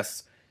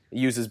DS, it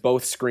uses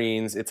both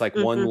screens. It's like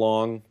one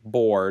long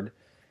board,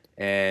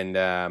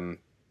 and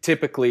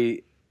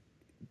typically,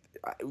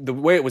 the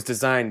way it was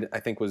designed, I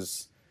think,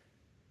 was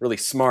really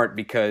smart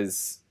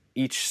because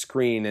each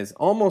screen is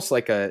almost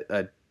like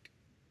a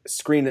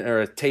screen or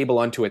a table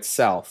unto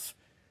itself.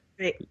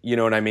 Right. You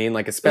know what I mean?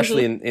 Like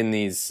especially in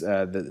these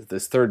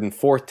this third and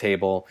fourth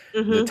table,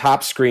 the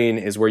top screen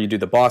is where you do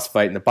the boss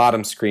fight, and the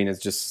bottom screen is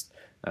just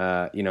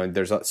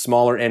there's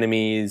smaller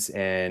enemies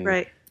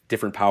and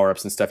different power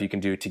ups and stuff you can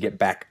do to get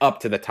back up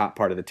to the top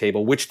part of the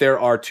table. Which there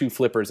are 2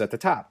 flippers at the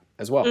top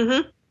as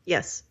well.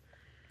 Yes.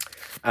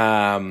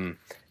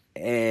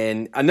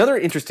 And another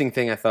interesting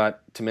thing I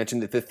thought to mention,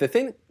 that the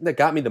thing that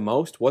got me the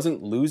most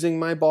wasn't losing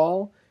my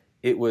ball,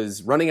 it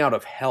was running out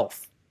of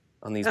health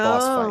on these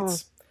boss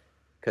fights.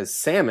 Because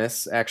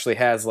Samus actually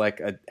has like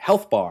a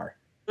health bar.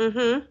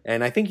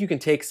 And I think you can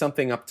take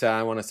something up to,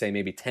 I want to say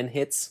maybe 10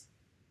 hits,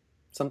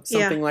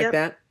 something like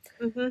that.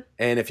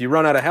 And if you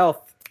run out of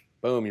health,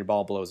 boom, your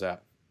ball blows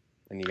up.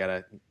 And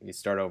you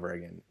start over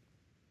again.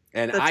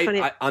 And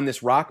I on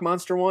this rock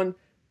monster one,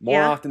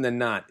 more often than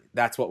not,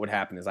 that's what would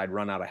happen is I'd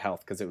run out of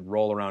health because it would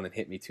roll around and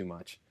hit me too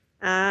much.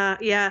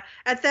 Yeah.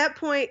 At that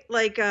point,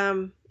 like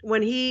when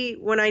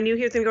I knew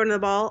he was going to go into the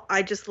ball,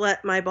 I just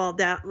let my ball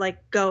down, like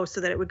go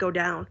so that it would go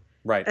down.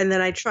 Right. And then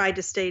I tried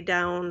to stay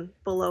down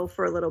below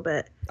for a little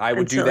bit. I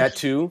would do that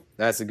too.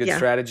 That's a good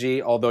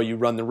strategy, although you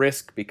run the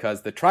risk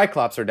because the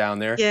Triclops are down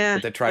there. Yeah,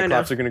 but the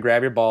Triclops are going to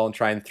grab your ball and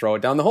try and throw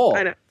it down the hole.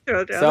 I know.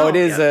 So it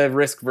is a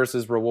risk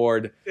versus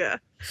reward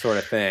sort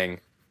of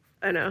thing.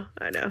 I know.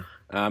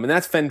 And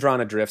that's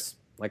Phendrana Drifts.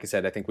 Like I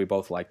said, I think we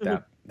both liked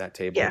that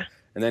table. Yeah.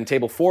 And then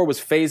table 4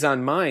 was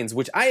Phazon Mines,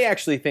 which I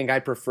actually think I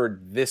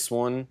preferred this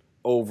one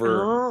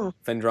over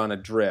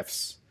Phendrana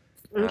Drifts.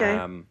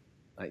 Okay.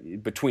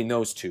 Between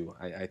those two,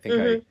 I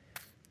think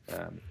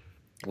I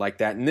like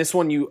that. And this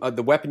one,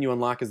 the weapon you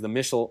unlock is the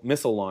missile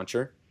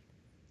launcher,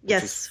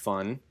 which is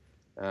fun.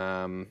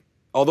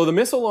 Although the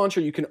missile launcher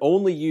you can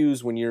only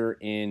use when you're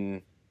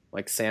in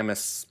like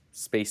Samus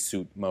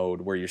spacesuit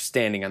mode, where you're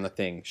standing on the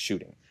thing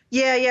shooting.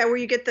 Yeah, where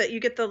you get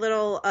the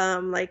little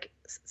like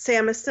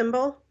Samus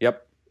symbol.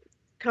 Yep.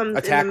 Comes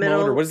attack in the middle.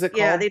 Mode, or what is it called?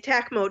 Yeah, the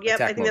attack mode.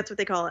 Yep, I think that's what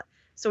they call it.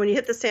 So when you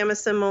hit the Samus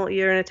symbol,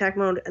 you're in attack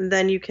mode, and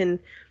then you can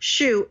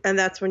shoot, and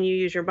that's when you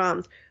use your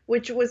bombs,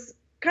 which was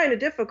kind of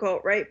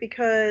difficult, right?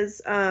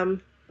 Because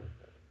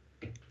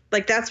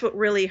like that's what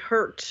really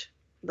hurt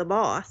the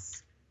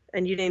boss,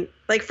 and you didn't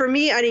like. For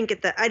me, I didn't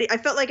get that. I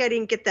felt like I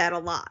didn't get that a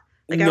lot.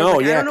 Like,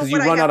 because you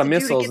run out of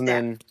missiles, and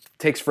then it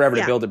takes forever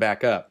to build it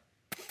back up.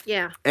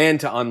 Yeah. And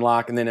to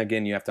unlock, and then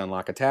again you have to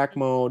unlock attack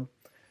mode.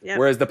 Yep.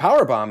 Whereas the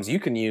power bombs you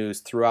can use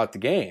throughout the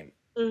game.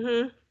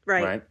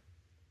 Right.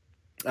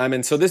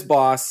 And so this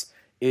boss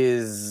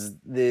is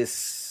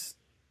this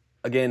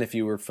again, if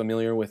you were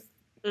familiar with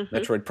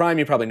Metroid Prime,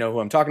 you probably know who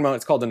I'm talking about.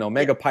 It's called an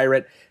Omega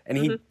Pirate,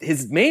 and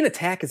his main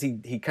attack is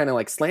he kind of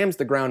like slams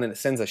the ground and it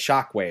sends a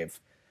shockwave,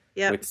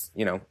 which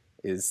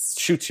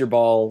shoots your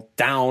ball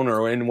down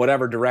or in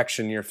whatever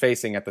direction you're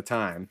facing at the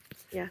time.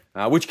 Yeah,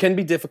 which can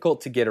be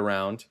difficult to get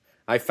around.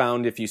 I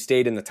found if you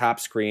stayed in the top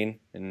screen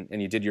and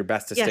you did your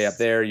best to stay up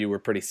there, you were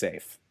pretty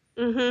safe.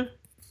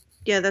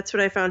 Yeah, that's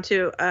what I found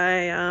too.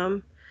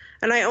 And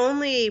I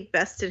only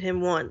bested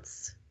him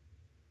once.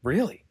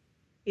 Really?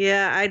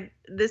 Yeah,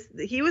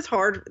 he was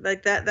hard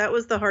like that. That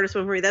was the hardest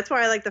one for me. That's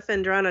why I like the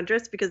Phendrana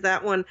just because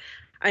that one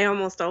I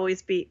almost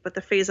always beat, but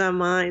the Phazon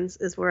Mines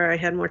is where I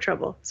had more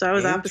trouble. So I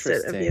was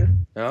opposite of you.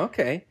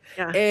 Okay.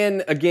 Yeah.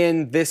 And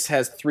again, this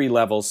has 3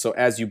 levels, so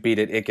as you beat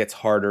it, it gets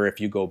harder if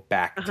you go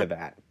back to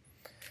that.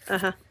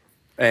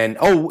 And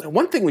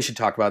one thing we should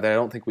talk about that I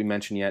don't think we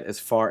mentioned yet, as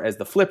far as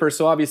the flippers.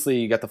 So obviously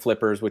you got the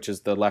flippers, which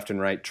is the left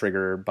and right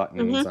trigger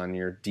buttons on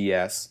your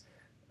DS.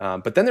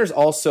 But then there's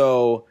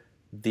also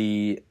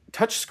the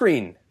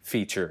touchscreen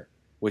feature,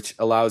 which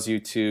allows you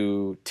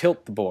to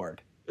tilt the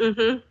board.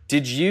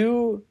 Did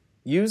you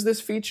use this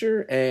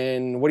feature,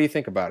 and what do you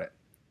think about it?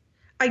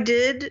 I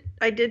did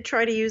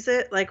try to use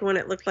it, like when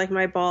it looked like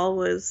my ball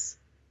was,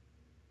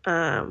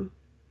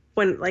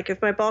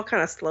 if my ball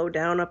kind of slowed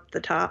down up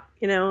the top,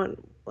 and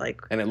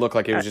it looked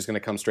like it was just going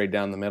to come straight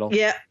down the middle.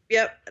 Yep.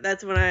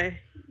 That's when I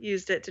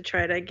used it to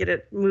try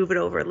to move it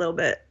over a little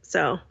bit.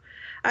 So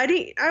I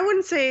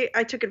wouldn't say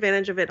I took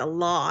advantage of it a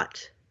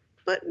lot,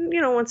 but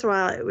once in a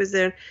while it was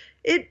there.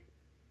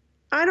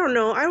 I don't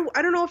know.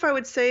 I don't know if I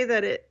would say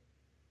that it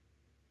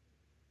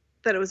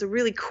was a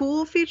really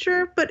cool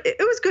feature, but it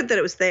was good that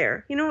it was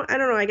there. I don't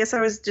know. I guess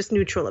I was just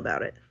neutral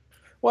about it.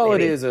 Well,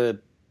 maybe. It is a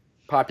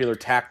popular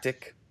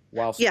tactic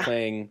whilst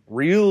playing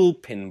real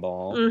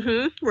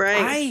pinball. Right.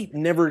 I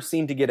never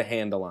seemed to get a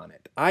handle on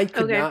it. I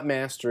could not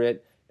master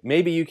it.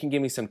 Maybe you can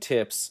give me some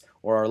tips,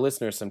 or our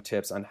listeners some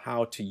tips on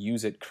how to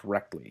use it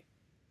correctly.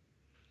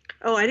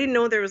 Oh, I didn't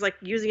know there was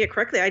using it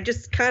correctly. I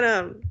just kind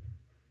of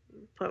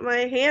put my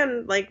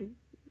hand,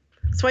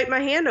 swipe my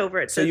hand over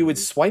it. So you would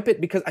swipe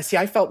it? Because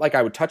I felt like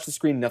I would touch the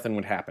screen, nothing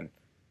would happen.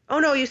 Oh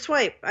no, you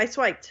swipe. I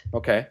swiped.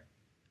 Okay.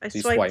 I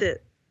swiped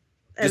it.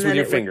 And just with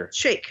your finger? Would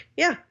shake.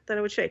 Yeah, then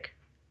it would shake.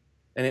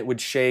 And it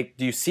would shake.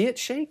 Do you see it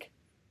shake?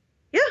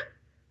 Yeah.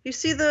 You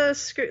see the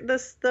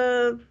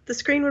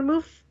screen would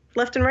move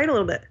left and right a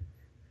little bit.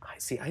 I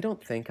see. I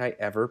don't think I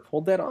ever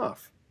pulled that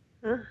off.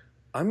 I'm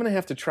going to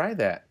have to try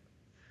that.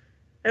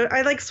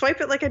 I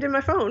swipe it like I did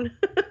my phone.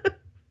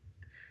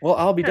 Well,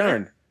 I'll be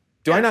darned.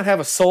 Do I not have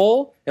a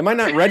soul? Am I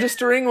not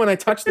registering when I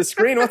touch the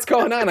screen? What's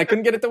going on? I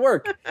couldn't get it to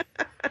work.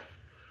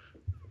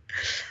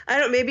 I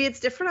don't. Maybe it's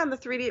different on the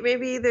 3D.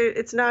 Maybe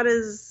it's not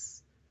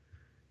as.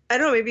 I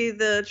don't know. Maybe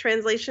the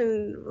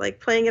translation,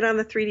 playing it on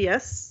the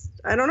 3DS.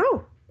 I don't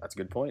know. That's a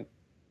good point.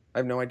 I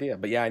have no idea.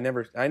 But yeah,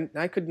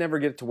 I could never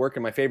get it to work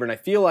in my favor. And I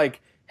feel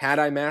like had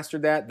I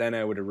mastered that, then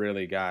I would have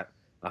really got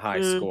a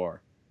high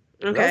score.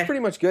 Okay. I was pretty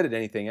much good at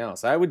anything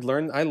else. I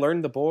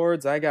learned the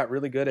boards. I got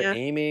really good at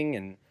aiming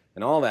and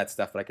all that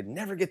stuff, but I could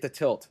never get the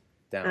tilt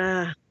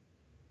down.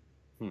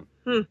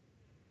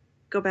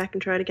 Go back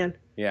and try it again.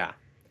 Yeah.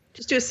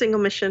 Just do a single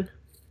mission.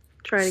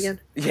 Try it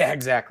again. Yeah,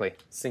 exactly.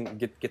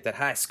 Get that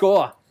high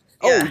score.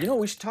 Yeah. Oh,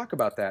 we should talk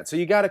about that. So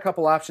you got a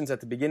couple options at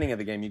the beginning of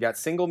the game. You got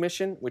single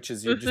mission, which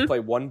is you just play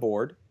one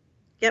board.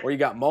 Yep. Or you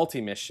got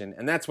multi-mission,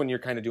 and that's when you're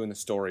kind of doing the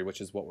story, which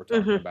is what we're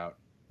talking about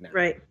now.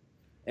 Right.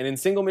 And in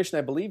single mission,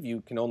 I believe you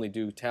can only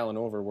do Talon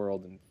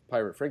Overworld and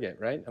Pirate Frigate,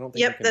 right? I don't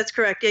think. Yep, that's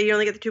correct. Yeah, you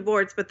only get the 2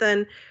 boards, but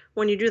then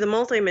when you do the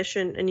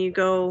multi-mission and you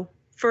go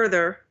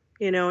further,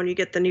 and you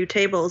get the new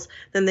tables,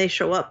 then they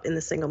show up in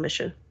the single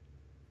mission.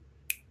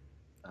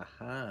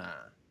 Aha.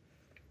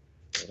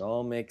 It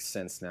all makes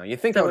sense now. You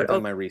think I would have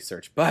done my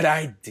research, but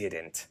I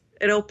didn't.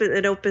 It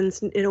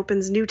opens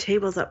new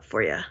tables up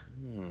for you.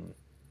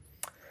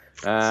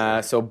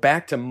 So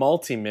back to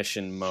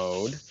multi-mission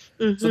mode.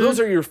 So those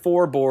are your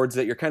 4 boards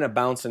that you're kind of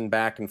bouncing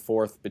back and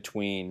forth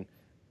between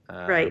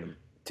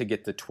to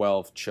get the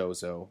 12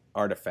 Chozo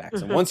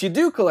artifacts. And once you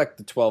do collect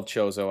the 12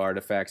 Chozo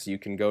artifacts, you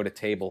can go to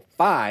table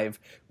 5,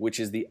 which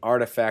is the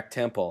Artifact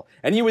Temple.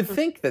 And you would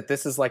think that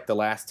this is like the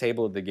last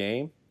table of the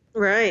game.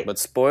 Right. But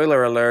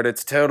spoiler alert,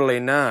 it's totally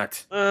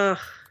not.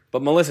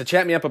 But Melissa,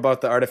 chat me up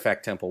about the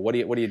Artifact Temple. What do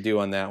you do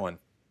on that one?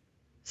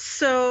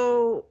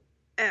 So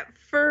at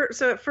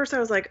first I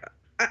was like,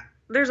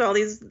 there's all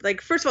these,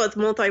 first of all, it's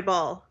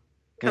multi-ball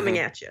coming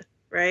at you,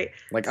 right?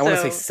 I want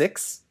to say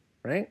 6,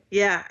 right?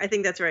 Yeah, I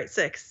think that's right,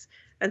 6.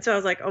 And so I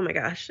was like, oh my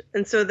gosh.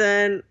 And so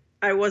then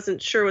I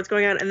wasn't sure what's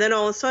going on. And then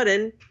all of a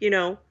sudden,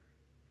 Meta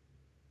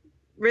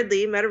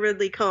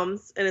Ridley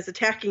comes and is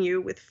attacking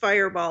you with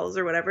fireballs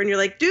or whatever. And you're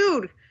like,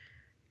 dude,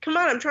 come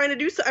on, I'm trying to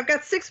do so.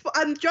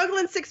 I'm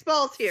juggling 6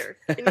 balls here.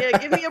 Can you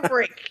give me a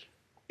break?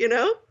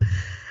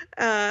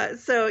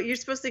 So you're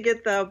supposed to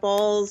get the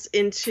balls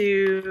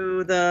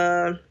into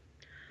the,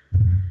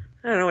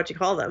 I don't know what you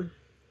call them.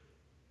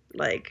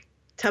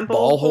 Temple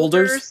ball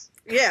holders?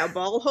 Yeah,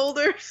 ball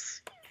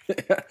holders.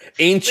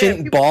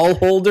 Ancient ball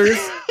holders?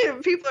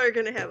 people are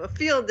going to have a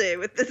field day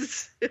with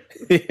this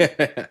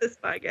this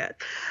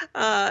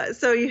podcast.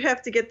 So you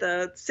have to get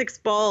the 6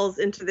 balls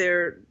into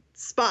their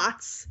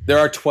spots. There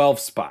are 12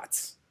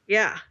 spots.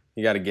 Yeah.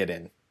 You got to get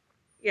in.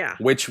 Yeah.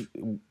 Which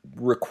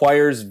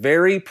requires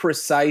very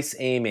precise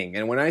aiming.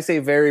 And when I say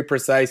very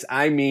precise,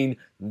 I mean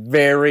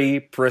very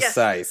precise.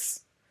 Yes.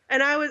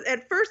 And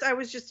at first I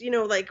was just,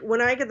 like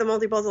when I get the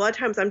multi-balls, a lot of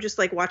times I'm just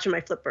like watching my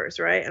flippers,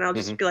 right? And I'll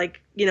just be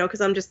like, because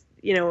I'm just,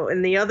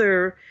 in the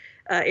other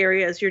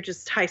areas, you're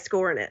just high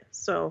scoring it.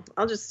 So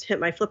I'll just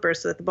hit my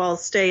flippers so that the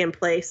balls stay in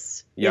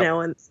place,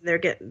 and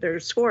they're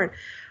scoring.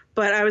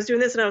 But I was doing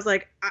this and I was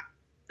like,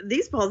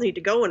 these balls need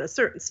to go in a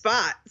certain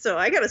spot. So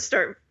I got to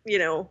start,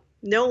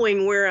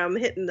 knowing where I'm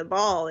hitting the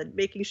ball and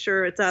making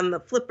sure it's on the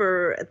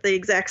flipper at the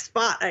exact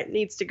spot it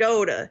needs to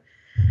go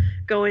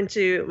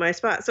into my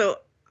spot. So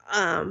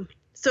I'll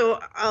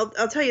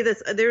tell you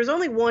this. There's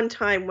only one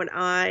time when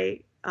I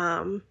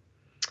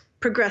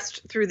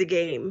progressed through the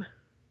game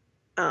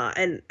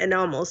and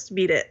almost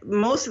beat it.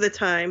 Most of the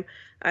time,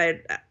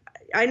 I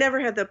never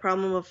had the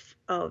problem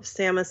of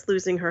Samus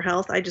losing her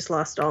health. I just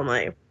lost all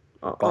my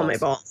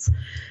balls,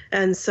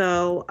 and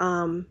so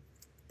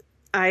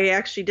I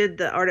actually did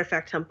the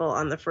artifact temple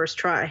on the first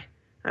try.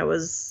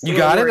 You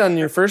got it on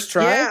your first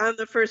try? Yeah, on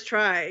the first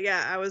try.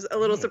 Yeah, I was a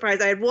little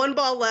surprised. I had 1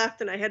 ball left,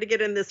 and I had to get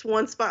in this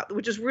one spot,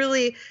 which it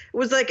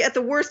was like at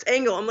the worst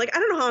angle. I'm like, I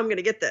don't know how I'm going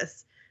to get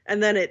this.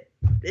 And then it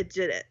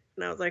did it.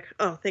 And I was like,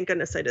 oh, thank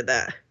goodness I did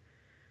that.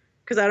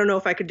 Because I don't know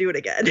if I could do it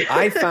again.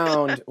 I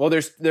found, well,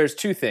 there's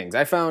 2 things.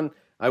 I found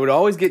I would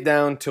always get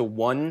down to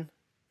 1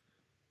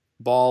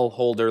 ball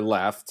holder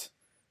left,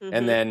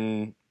 and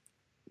then,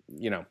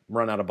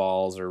 run out of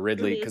balls, or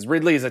Ridley, because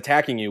Ridley is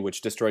attacking you,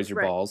 which destroys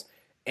your balls.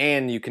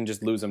 And you can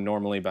just lose them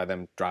normally by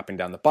them dropping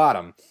down the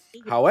bottom.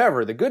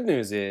 However, the good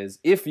news is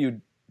if you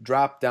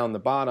drop down the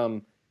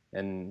bottom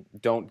and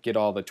don't get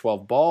all the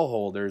 12 ball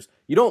holders,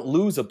 you don't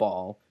lose a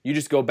ball. You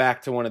just go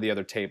back to one of the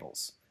other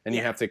tables. And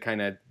you have to kind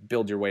of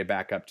build your way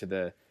back up to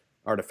the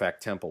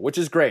artifact temple, which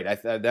is great.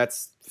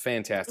 That's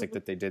fantastic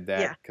that they did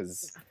that,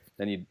 because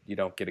then you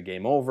don't get a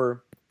game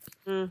over.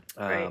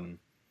 But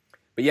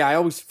yeah, I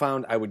always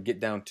found I would get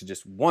down to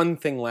just one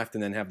thing left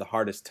and then have the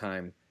hardest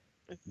time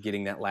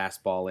getting that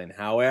last ball in.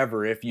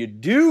 However, if you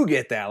do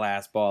get that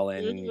last ball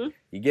in,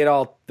 you get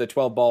all the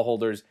 12 ball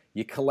holders,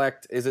 you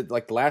collect, is it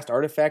like the last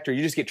artifact, or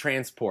you just get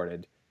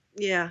transported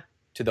to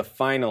the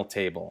final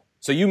table?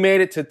 So you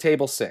made it to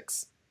table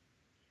 6.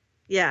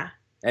 Yeah.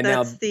 And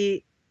that's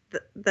is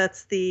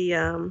that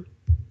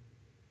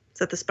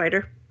the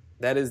spider?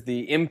 That is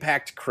the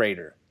impact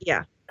crater.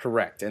 Yeah.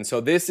 Correct. And so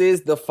this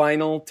is the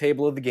final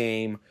table of the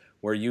game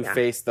where you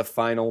face the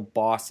final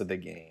boss of the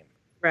game.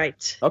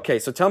 Right. Okay,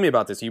 so tell me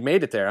about this. You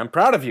made it there. I'm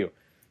proud of you.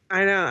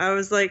 I know. I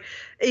was like,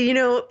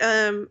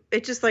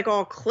 it just like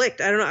all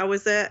clicked. I don't know. I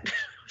was at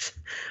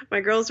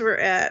my girls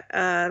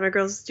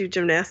do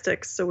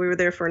gymnastics, so we were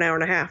there for an hour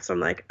and a half. So I'm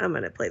like, I'm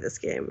going to play this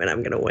game and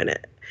I'm going to win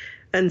it.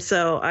 And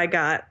so I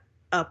got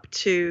up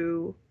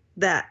to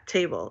that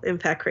table,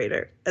 Impact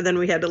Crater, and then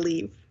we had to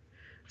leave.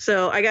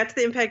 So I got to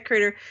the Impact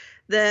Crater.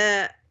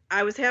 I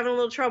was having a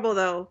little trouble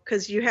though,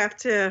 because you had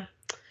to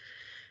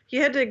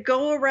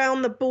go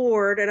around the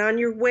board and on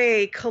your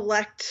way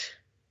collect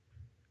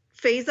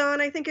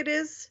Phazon, I think it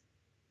is.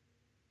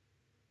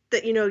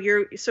 That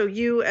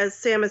you as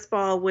Samus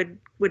Ball would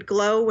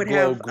glow, would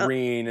glow have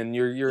green, and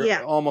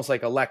you're almost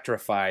like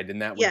electrified,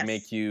 and that would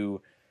make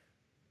you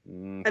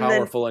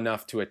powerful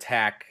enough to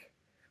attack.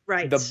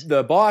 Right.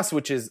 The boss,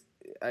 which is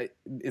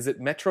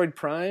it Metroid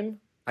Prime?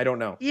 I don't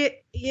know.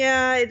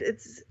 Yeah,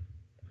 it's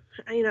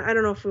I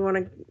don't know if we want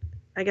to.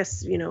 I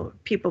guess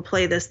people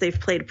play this. They've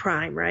played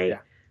Prime, right? Yeah.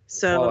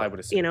 So, I would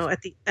assume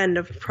at the end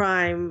of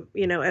Prime,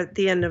 at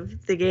the end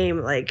of the game,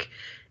 like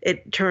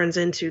it turns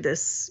into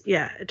this.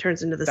 Yeah, it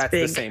turns into this. That's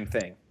big. The same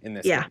thing in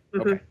this. Yeah.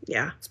 Game. Okay.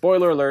 Yeah.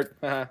 Spoiler alert.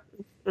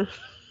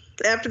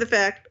 After the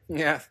fact.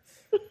 Yeah.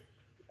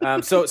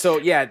 So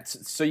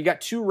you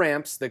got 2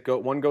 ramps that go.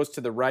 One goes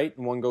to the right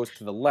and one goes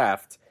to the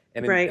left.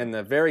 And in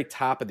the very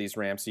top of these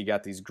ramps, you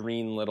got these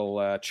green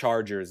little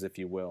chargers, if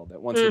you will.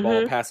 That once your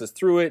ball passes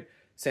through it,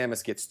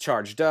 Samus gets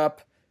charged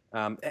up.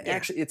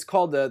 Actually, it's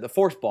called the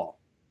force ball.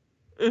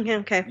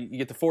 Okay. You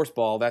get the force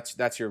ball.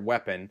 That's your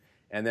weapon.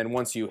 And then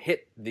once you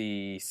hit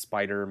the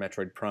spider,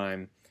 Metroid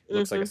Prime, it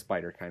looks like a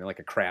spider, kind of like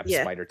a crab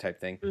spider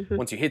type thing.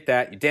 Once you hit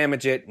that, you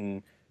damage it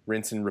and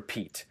rinse and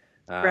repeat.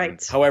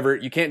 Right. However,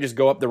 you can't just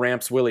go up the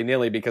ramps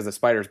willy-nilly because the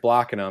spider's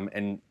blocking them,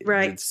 and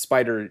the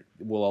spider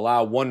will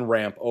allow one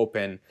ramp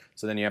open,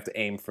 so then you have to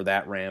aim for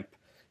that ramp.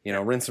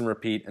 Rinse and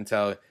repeat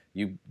until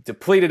you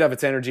deplete it of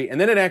its energy,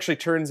 and then it actually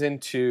turns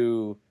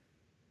into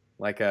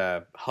like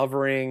a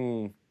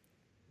hovering,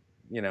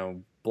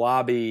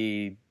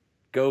 blobby,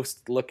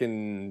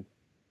 ghost-looking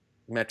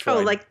Metroid.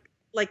 Oh,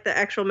 like the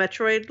actual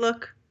Metroid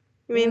look?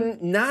 You mean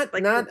not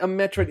a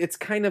Metroid?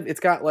 It's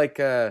got like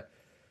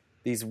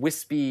these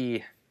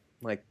wispy,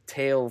 like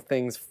tail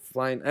things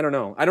flying. I don't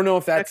know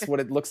if that's what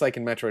it looks like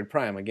in Metroid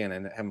Prime. Again,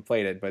 I haven't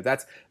played it, but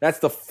that's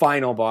the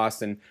final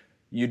boss, and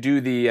you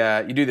do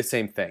the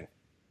same thing.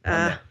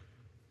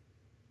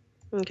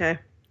 Okay.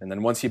 And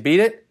then once you beat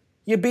it,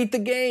 you beat the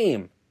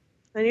game.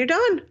 And you're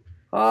done.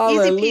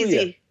 Hallelujah. Easy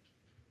peasy.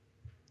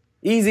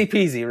 Easy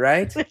peasy,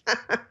 right?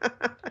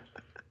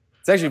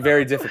 It's actually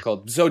very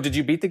difficult. So did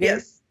you beat the game?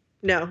 Yes.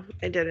 No,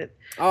 I didn't.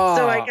 Oh,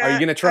 so are you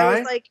going to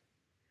try?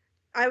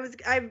 I was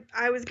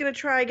going to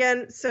try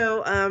again.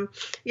 So,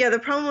 the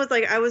problem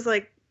was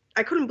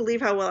I couldn't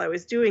believe how well I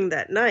was doing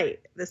that night.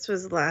 This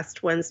was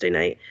last Wednesday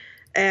night.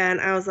 And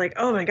I was like,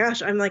 oh my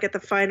gosh, I'm like at the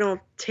final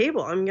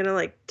table. I'm going to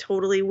like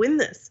totally win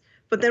this.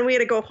 But then we had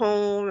to go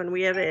home and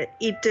we had to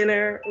eat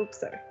dinner. Oops,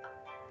 sorry.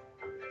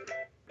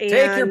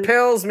 Take your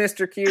pills,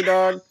 Mr. Q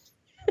Dog.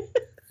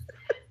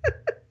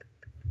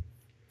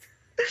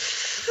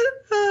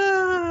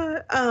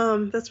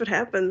 That's what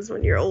happens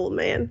when you're old,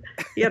 man.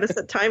 You got to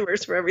set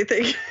timers for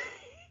everything.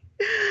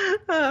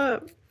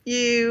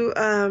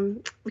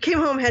 We came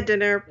home, had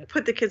dinner,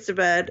 put the kids to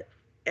bed,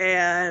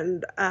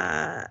 and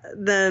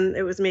then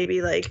it was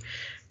maybe like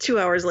 2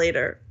 hours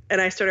later, and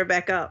I started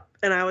back up,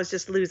 and I was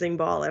just losing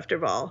ball after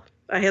ball.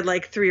 I had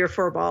like 3 or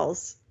 4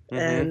 balls,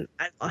 and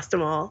I lost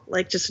them all,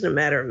 like just in a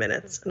matter of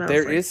minutes. And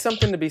there is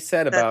something to be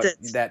said about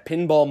that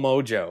pinball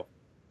mojo.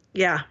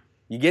 Yeah.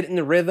 You get in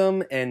the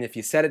rhythm, and if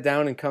you set it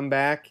down and come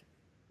back,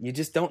 you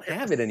just don't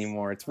have it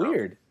anymore. It's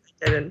weird.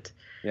 I didn't.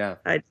 Yeah.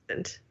 I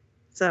didn't.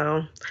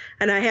 So,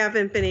 and I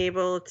haven't been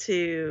able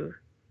to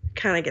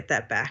kind of get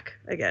that back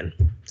again.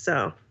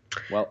 So,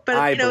 well, but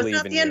I believe it's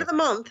not in the end of the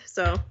month.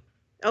 So,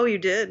 oh, you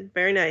did.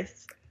 Very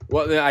nice.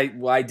 Well,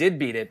 I did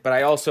beat it, but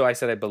I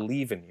said I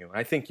believe in you.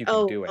 I think you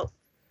can do it.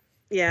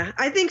 Yeah,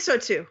 I think so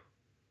too.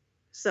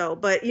 So,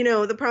 but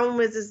the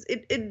problem is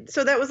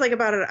so that was like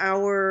about an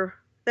hour.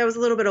 That was a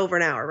little bit over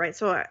an hour, right?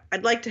 So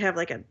I'd like to have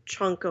like a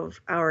chunk of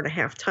hour and a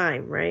half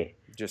time, right?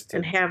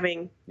 And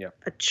having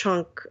a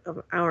chunk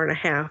of hour and a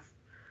half,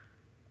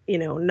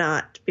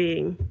 not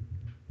being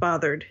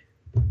bothered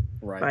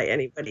by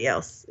anybody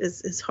else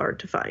is hard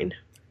to find.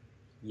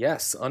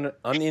 Yes,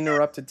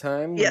 uninterrupted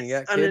time when you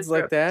got kids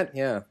like that.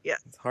 Yeah,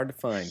 it's hard to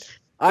find. Yes.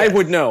 I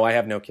would know. I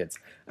have no kids.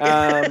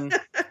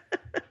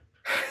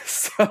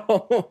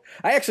 So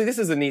this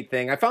is a neat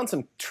thing. I found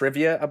some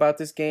trivia about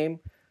this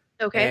game.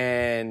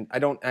 Okay. And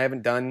I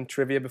haven't done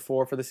trivia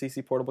before for the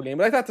CC Portable game,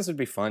 but I thought this would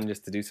be fun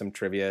just to do some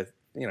trivia.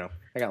 I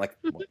got like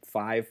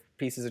 5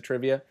 pieces of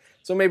trivia.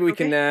 So maybe we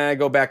can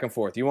go back and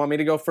forth. You want me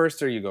to go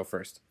first or you go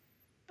first?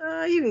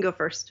 You can go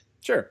first.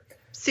 Sure.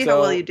 See how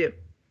well you do.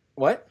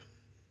 What?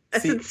 I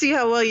said see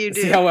how well you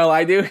do. See how well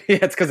I do? Yeah,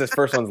 it's because this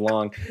first one's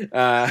long.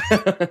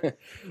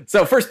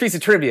 So first piece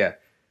of trivia.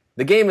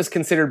 The game is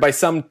considered by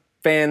some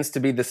fans to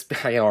be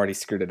I already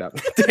screwed it up.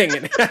 Dang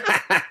it.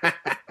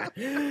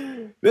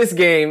 This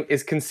game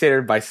is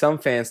considered by some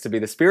fans to be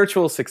the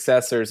spiritual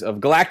successors of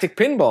Galactic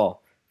Pinball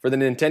for the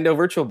Nintendo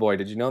Virtual Boy.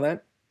 Did you know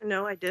that?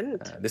 No, I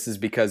didn't. This is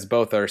because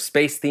both are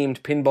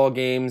space-themed pinball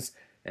games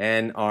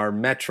and both are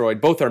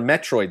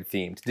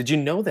Metroid-themed. Did you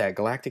know that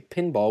Galactic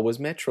Pinball was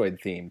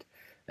Metroid-themed?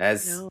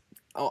 No.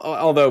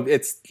 Although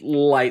it's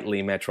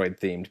lightly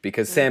Metroid-themed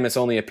because Samus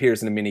only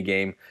appears in a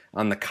minigame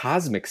on the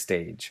Cosmic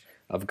stage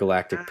of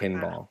Galactic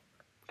Pinball.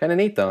 Kind of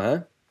neat, though,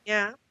 huh?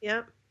 Yeah.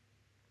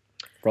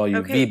 For all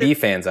you VB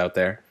fans out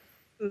there.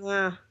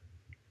 How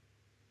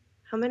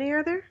many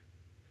are there?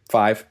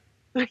 5.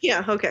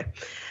 Yeah, okay.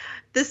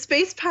 The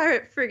Space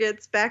Pirate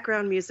Frigate's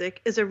background music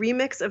is a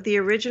remix of the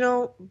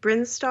original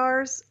Bryn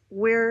Stars,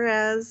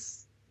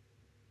 whereas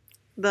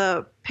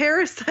the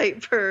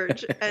Parasite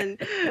Purge and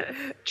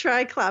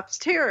Triclops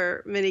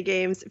Terror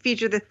minigames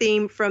feature the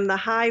theme from the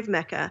Hive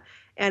Mecha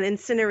and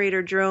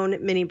Incinerator Drone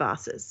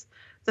mini-bosses.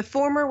 The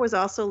former was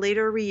also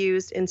later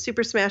reused in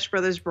Super Smash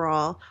Bros.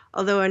 Brawl,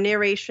 although a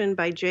narration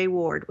by Jay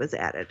Ward was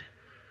added.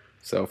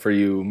 So for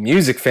you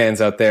music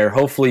fans out there,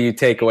 hopefully you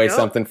take away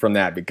something from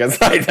that,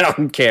 because I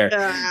don't care.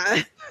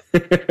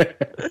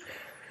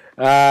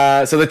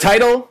 So the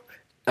title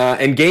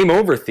and Game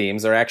Over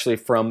themes are actually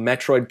from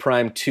Metroid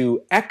Prime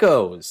 2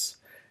 Echoes.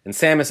 And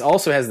Samus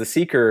also has the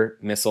Seeker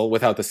missile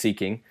without the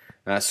seeking,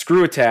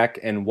 Screw Attack,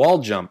 and Wall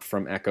Jump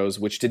from Echoes,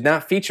 which did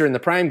not feature in the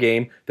Prime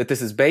game that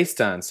this is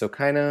based on. So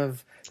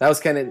that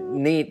was kind of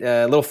neat,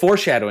 a little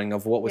foreshadowing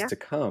of what was to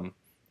come.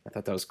 I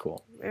thought that was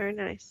cool. Very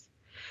nice.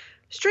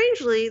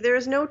 Strangely, there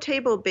is no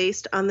table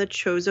based on the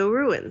Chozo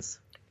ruins.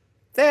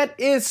 That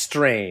is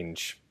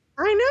strange.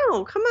 I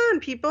know. Come on,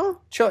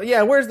 people.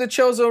 Where's the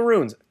Chozo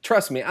ruins?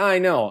 Trust me, I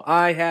know.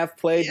 I have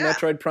played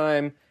Metroid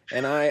Prime,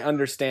 and I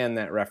understand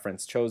that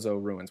reference.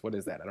 Chozo ruins. What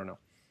is that? I don't know.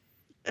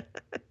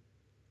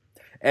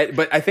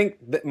 But I think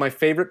that my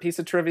favorite piece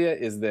of trivia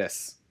is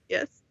this.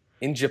 Yes.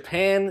 In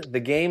Japan, the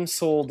game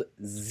sold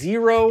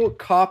 0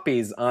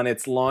 copies on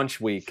its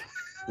launch week,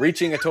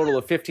 reaching a total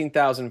of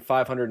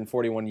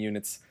 15,541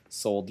 units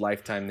sold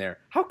lifetime there.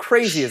 How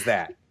crazy is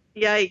that?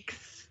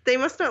 Yikes. They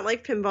must not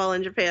like pinball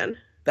in Japan.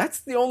 That's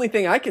the only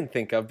thing I can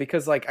think of,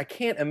 because I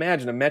can't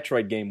imagine a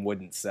Metroid game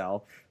wouldn't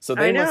sell. So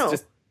they must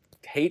just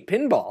hate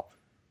pinball.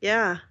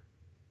 Yeah.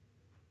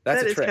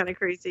 That is kind of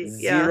crazy.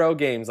 0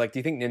 games. Do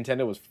you think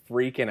Nintendo was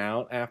freaking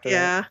out after that?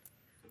 Yeah.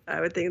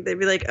 I would think they'd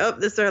be like, oh,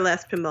 this is our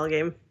last pinball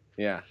game.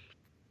 Yeah.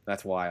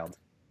 That's wild.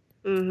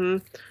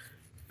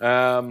 Mm-hmm.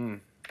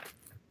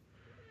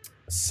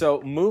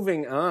 So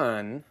moving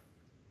on,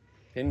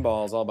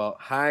 pinball is all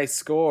about high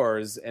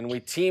scores, and we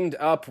teamed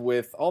up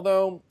with,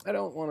 although I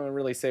don't want to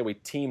really say we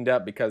teamed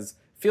up because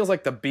it feels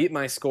like the Beat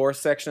My Score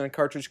section of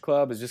Cartridge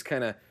Club is just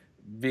kind of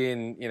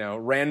being,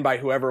 ran by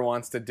whoever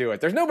wants to do it.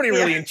 There's nobody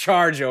really in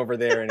charge over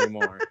there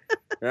anymore,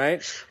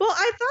 right? Well,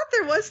 I thought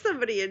there was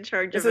somebody in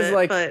charge of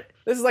it, but...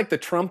 This is like the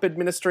Trump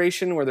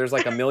administration where there's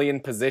like a million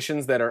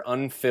positions that are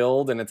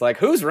unfilled, and it's like,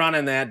 who's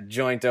running that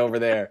joint over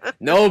there?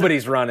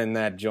 Nobody's running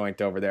that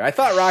joint over there. I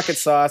thought Rocket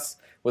Sauce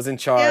was in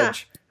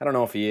charge. Yeah. I don't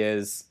know if he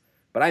is,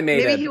 but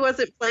maybe he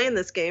wasn't playing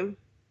this game.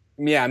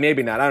 Yeah,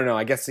 maybe not. I don't know.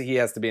 I guess he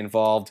has to be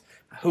involved.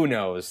 Who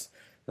knows?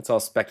 That's all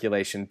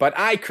speculation. But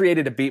I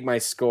created a Beat My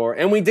Score,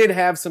 and we did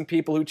have some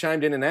people who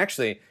chimed in, and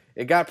actually,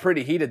 it got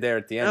pretty heated there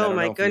at the end. Oh,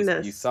 my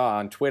goodness. You saw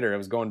on Twitter, it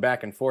was going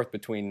back and forth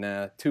between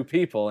two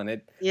people, and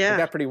it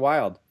got pretty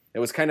wild. It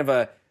was kind of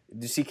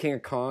did you see King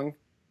of Kong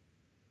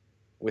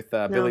with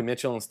Billy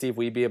Mitchell and Steve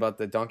Wiebe about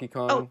the Donkey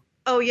Kong?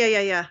 Oh,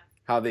 yeah.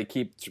 How they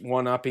keep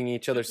one-upping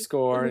each other's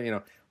score,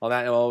 all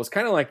that. Well, it was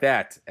kind of like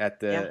that at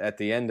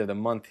the end of the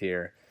month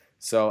here.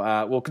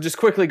 So we'll just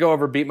quickly go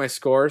over Beat My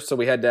Score. So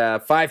we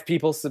had 5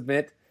 people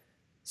submit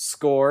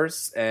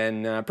scores,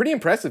 and pretty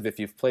impressive if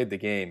you've played the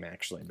game,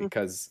 actually,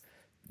 because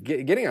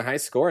getting a high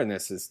score in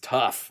this is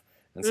tough.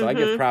 And so I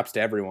give props to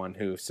everyone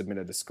who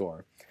submitted a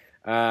score.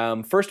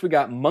 First, we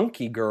got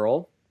Monkey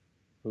Girl,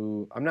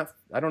 who I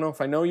don't know if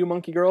I know you,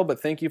 Monkey Girl,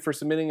 but thank you for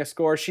submitting a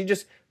score. She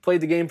just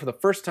played the game for the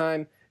first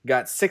time,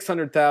 got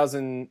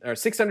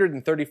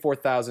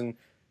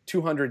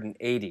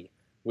 634,280,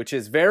 which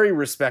is very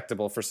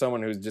respectable for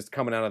someone who's just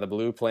coming out of the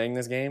blue playing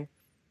this game.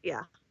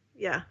 Yeah,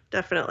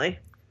 definitely.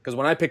 Because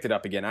when I picked it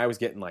up again, I was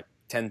getting like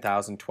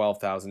 10,000,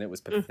 12,000. It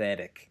was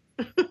pathetic.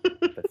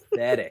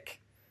 Pathetic.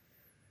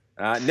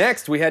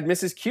 Next, we had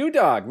Mrs.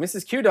 Q-Dog.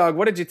 Mrs. Q-Dog,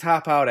 what did you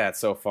top out at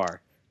so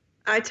far?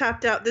 I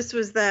topped out. This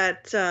was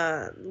that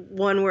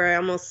one where I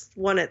almost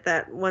won it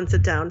that one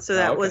sit down. So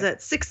that was at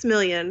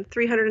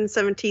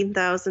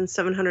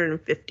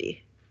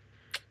 6,317,750.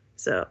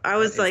 So I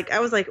was like,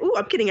 ooh,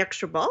 I'm getting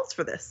extra balls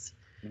for this.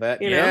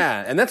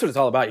 Yeah, and that's what it's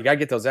all about. You got to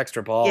get those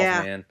extra balls,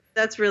 man.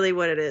 That's really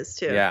what it is,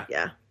 too.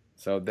 Yeah.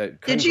 So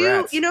did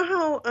you know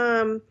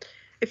how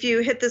if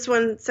you hit this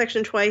one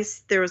section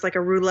twice, there was like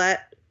a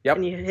roulette? Yep.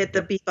 And you hit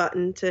the B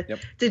button to. Yep.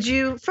 Did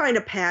you find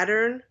a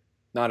pattern?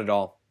 Not at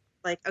all.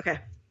 Okay.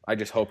 I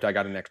just hoped I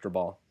got an extra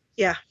ball.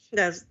 Yeah,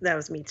 that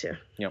was me too.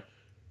 Yep.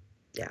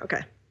 Yeah.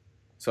 Okay.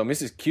 So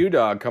Mrs.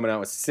 Q-Dog coming out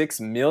with 6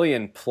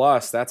 million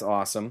plus. That's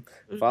awesome.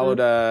 Followed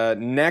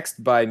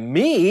next by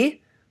me.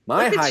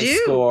 My high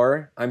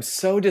score. I'm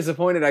so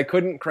disappointed I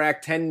couldn't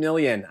crack 10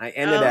 million. I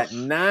ended at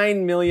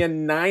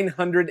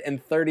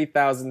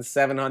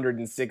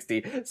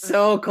 9,930,760.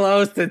 So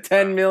close to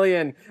 10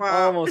 million.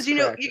 Wow. Almost.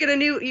 Because you get a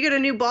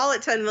new ball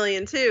at 10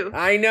 million too.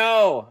 I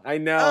know.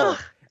 Ugh.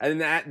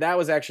 And that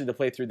was actually the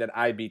playthrough that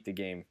I beat the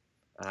game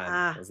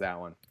on. Was that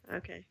one.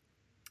 Okay.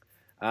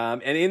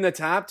 And in the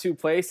top 2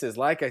 places,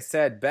 like I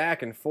said,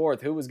 back and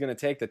forth, who was going to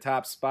take the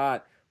top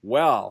spot?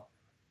 Well,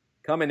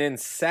 coming in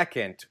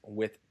second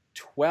with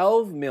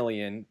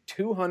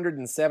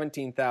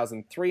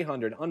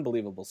 12,217,300,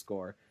 unbelievable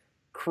score,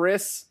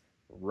 Chris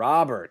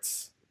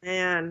Roberts.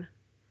 Man,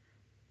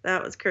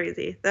 that was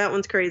crazy. That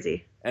one's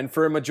crazy. And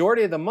for a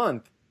majority of the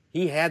month,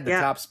 he had the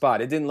top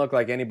spot. It didn't look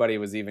like anybody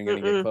was even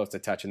going to get close to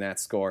touching that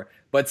score,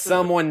 but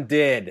someone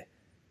did.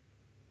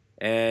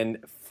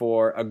 And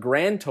for a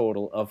grand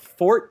total of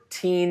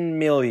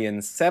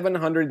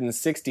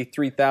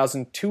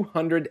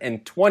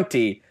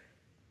 14,763,220,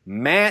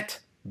 Matt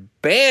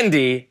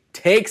Bandy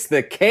takes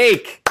the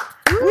cake.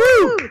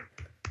 Woo!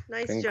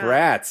 Nice job.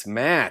 Congrats,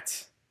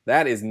 Matt.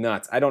 That is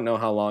nuts. I don't know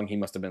how long he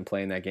must have been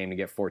playing that game to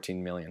get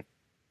 14 million.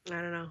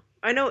 I don't know.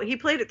 I know he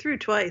played it through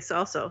twice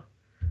also.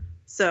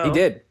 So he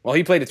did. Well,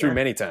 he played it through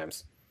many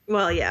times.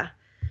 Well, yeah.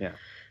 Yeah.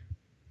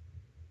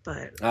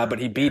 But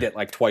he beat it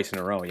like twice in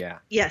a row, yeah.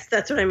 Yes,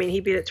 that's what I mean. He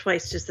beat it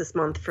twice just this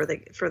month for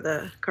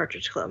the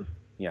Cartridge Club.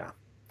 Yeah.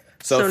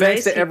 So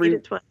thanks to he beat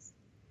it twice.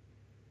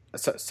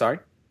 Sorry?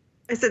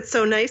 I said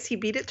so nice he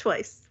beat it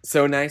twice.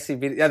 So nice he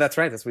beat it. Yeah, that's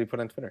right. That's what he put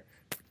on Twitter.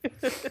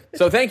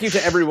 So thank you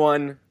to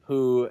everyone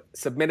who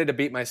submitted a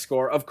Beat My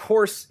Score. Of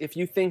course, if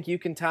you think you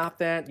can top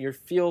that,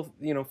 feel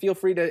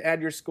free to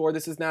add your score.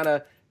 This is not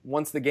a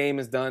once the game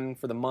is done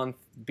for the month,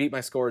 Beat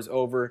My Score is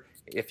over.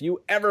 If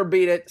you ever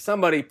beat it,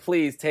 somebody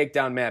please take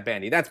down Matt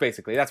Bandy. That's what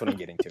I'm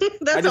getting to.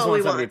 I just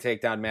want somebody to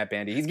take down Matt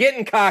Bandy. He's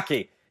getting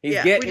cocky. We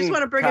just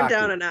want to bring him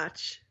down a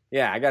notch.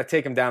 Yeah, I got to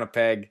take him down a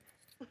peg.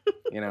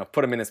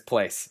 Put him in his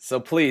place. So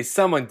please,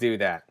 someone do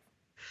that.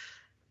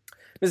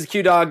 Mrs.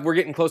 Q-Dog, we're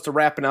getting close to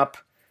wrapping up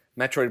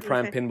Metroid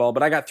Prime Pinball,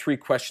 but I got 3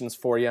 questions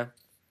for you.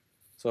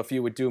 So if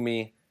you would do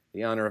me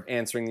the honor of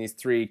answering these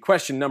 3.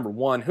 Question number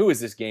 1, who is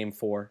this game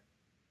for?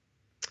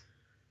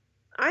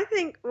 I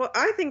think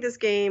this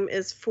game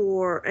is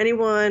for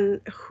anyone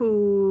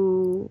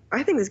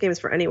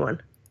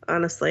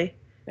honestly.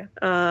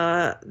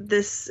 Yeah.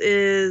 This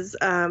is,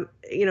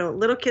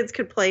 little kids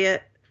could play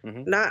it,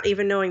 not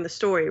even knowing the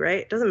story, right?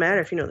 It doesn't matter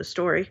if you know the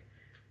story.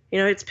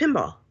 It's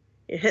pinball.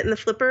 You're hitting the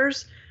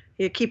flippers,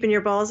 you're keeping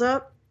your balls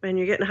up, and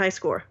you're getting a high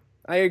score.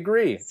 I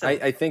agree. So.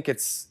 I think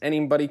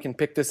anybody can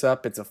pick this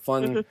up. It's a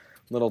fun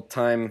little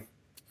time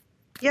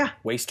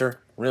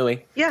waster,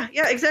 really. Yeah,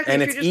 exactly.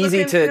 And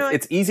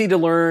it's easy to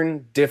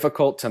learn,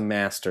 difficult to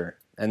master.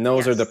 And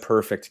those are the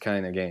perfect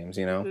kind of games,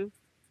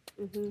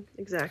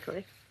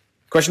 Exactly.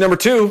 Question number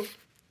 2.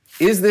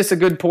 Is this a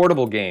good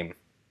portable game?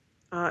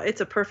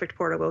 It's a perfect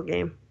portable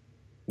game.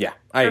 Yeah,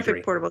 I agree.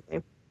 Perfect portable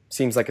game.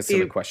 Seems like a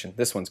silly question.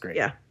 This one's great.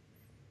 Yeah.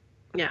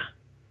 Yeah.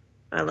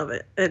 I love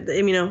it.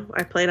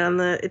 I played on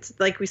it's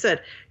like we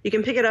said, you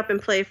can pick it up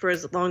and play for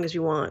as long as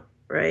you want,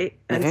 right?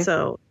 And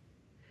so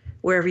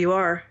wherever you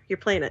are, you're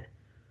playing it.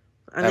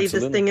 I leave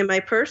this thing in my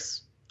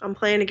purse. I'm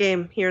playing a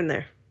game here and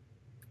there.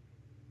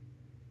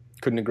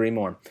 Couldn't agree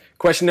more.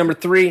 Question number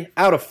 3,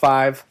 out of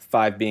 5,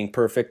 5 being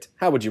perfect,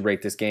 how would you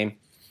rate this game?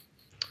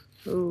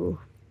 Ooh,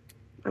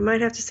 I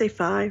might have to say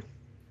 5.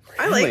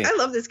 Really? I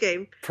love this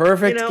game.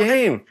 Perfect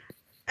game.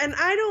 And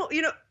I don't,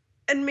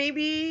 and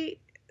maybe,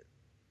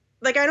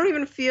 I don't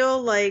even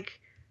feel like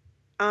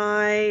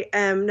I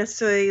am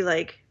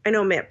necessarily I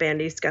know Matt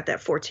Bandy's got that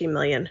 14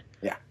 million.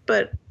 Yeah.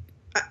 But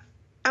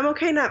I'm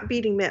okay not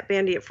beating Matt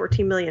Bandy at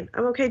 14 million.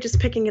 I'm okay just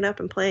picking it up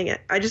and playing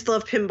it. I just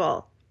love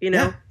pinball,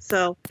 Yeah.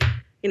 So,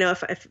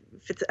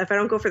 if I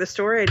don't go for the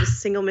story, I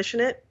just single mission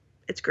it.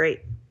 It's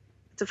great.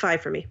 It's a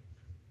 5 for me.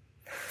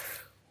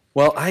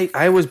 Well,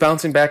 I was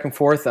bouncing back and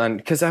forth on,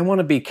 because I want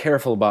to be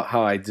careful about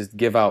how I just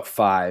give out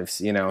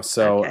 5s,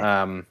 so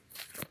okay.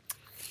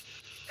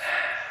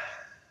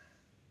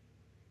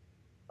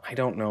 I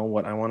don't know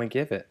what I want to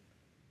give it.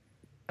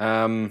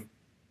 I'm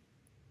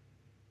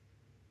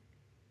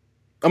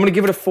going to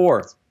give it a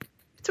 4.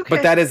 It's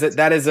okay. But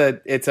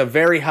it's a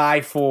very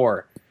high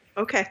 4.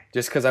 Okay.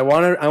 Just because I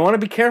want to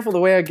be careful the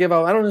way I give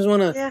out. I don't just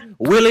want to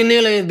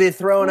willy-nilly be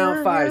throwing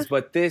out 5s.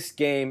 But this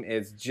game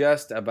is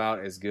just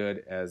about as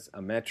good as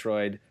a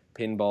Metroid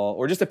pinball,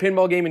 or just a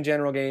pinball game in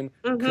general game,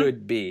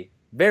 could be.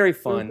 Very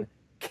fun.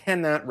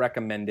 Cannot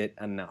recommend it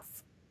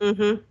enough.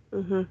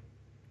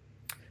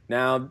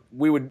 Now,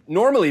 we would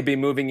normally be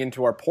moving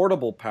into our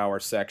portable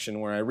power section,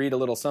 where I read a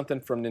little something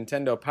from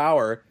Nintendo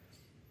Power.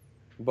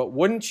 But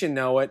wouldn't you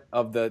know it,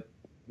 of the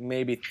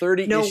maybe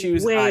 30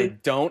 issues I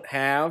don't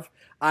have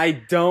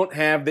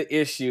the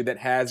issue that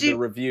has the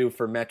review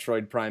for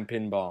Metroid Prime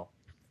Pinball.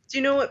 Do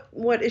you know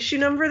what issue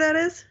number that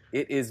is?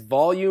 It is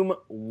volume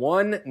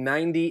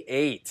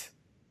 198.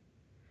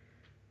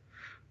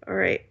 All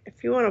right.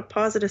 If you want to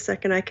pause it a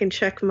second, I can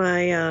check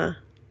my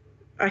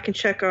I can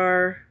check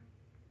ours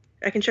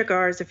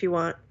if you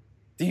want.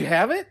 Do you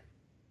have it?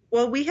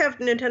 Well, we have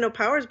Nintendo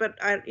Powers, but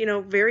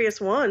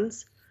various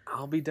ones.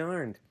 I'll be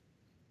darned.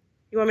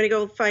 You want me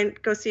to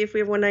go see if we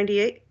have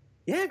 198?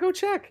 Yeah, go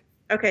check.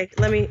 Okay,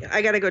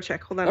 I gotta go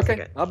check. Hold on a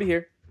second. I'll be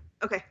here.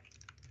 Okay.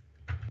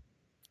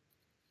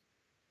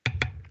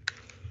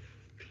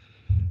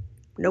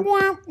 Nope.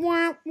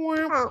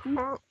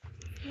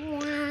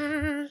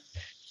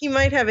 He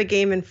might have a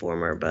Game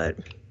Informer, but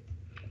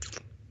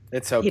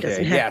it's okay. He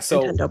doesn't have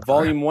so Nintendo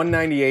volume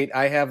 198,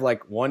 I have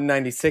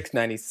 196,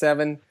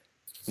 97,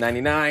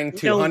 99,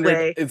 200. No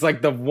way. It's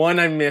the one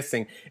I'm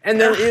missing. And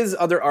there is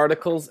other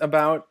articles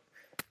about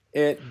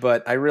it,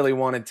 but I really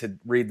wanted to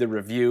read the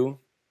review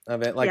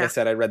of it. I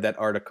said, I read that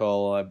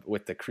article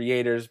with the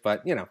creators,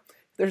 but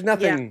there's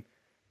nothing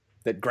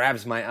that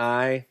grabs my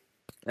eye.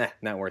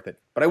 Not worth it.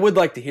 But I would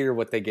like to hear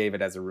what they gave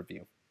it as a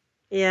review.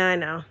 Yeah, I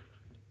know.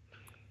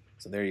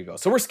 So there you go.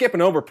 So we're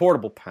skipping over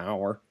portable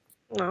power.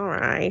 All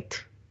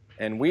right.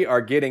 And we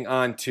are getting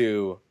on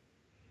to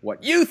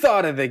what you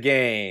thought of the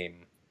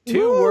game.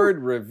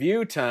 2-word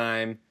review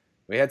time.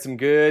 We had some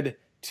good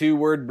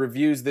 2-word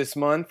reviews this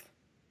month.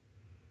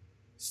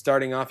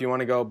 Starting off, you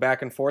want to go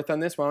back and forth on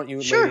this? Why don't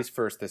you ladies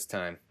first this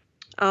time?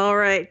 All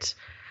right.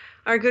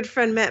 Our good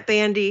friend Matt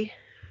Bandy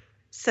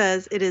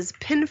says it is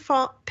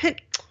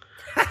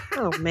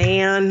Oh,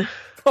 man.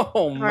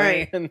 Oh, man.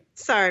 Right.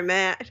 Sorry,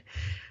 Matt.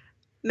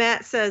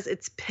 Matt says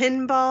it's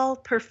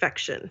pinball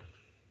perfection.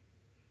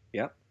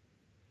 Yep.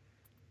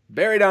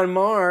 Buried on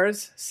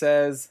Mars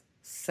says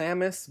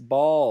Samus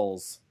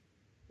balls.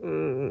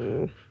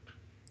 Oh,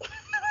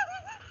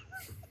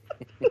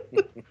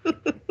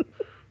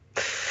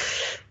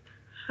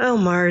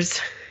 Mars.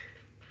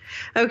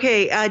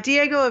 Okay,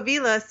 Diego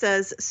Avila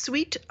says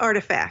sweet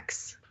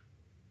artifacts.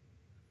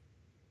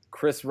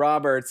 Chris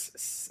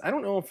Roberts, I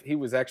don't know if he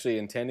was actually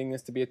intending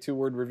this to be a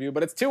 2-word review,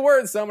 but it's 2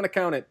 words, so I'm going to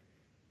count it.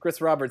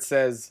 Chris Roberts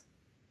says,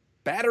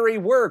 battery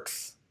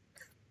works.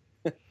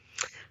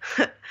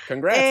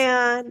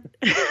 Congrats.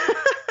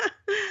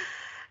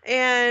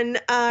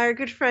 And our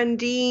good friend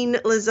Dean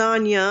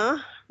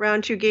Lasagna,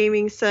 Round 2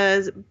 Gaming,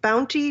 says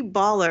bounty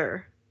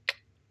baller.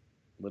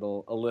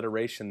 Little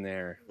alliteration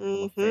there.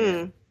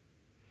 Mm-hmm.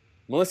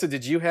 Melissa,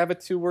 did you have a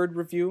 2-word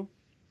review?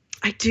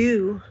 I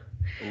do.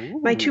 Ooh.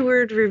 My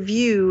 2-word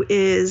review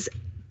is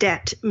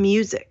Det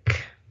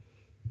Music.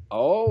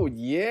 Oh,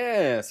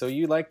 yeah. So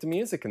you like the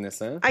music in this,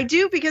 huh? I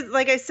do, because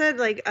like I said,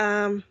 I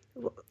don't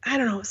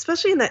know,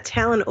 especially in that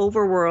Talon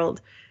overworld,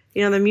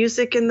 the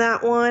music in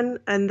that one,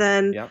 and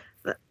then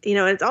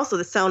it's also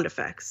the sound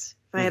effects.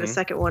 If I had a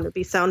second one, it'd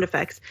be sound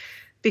effects,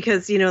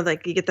 because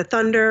like you get the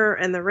thunder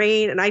and the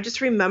rain, and I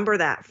just remember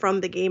that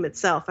from the game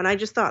itself, and I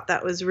just thought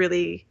that was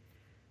really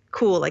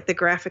cool. Like the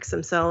graphics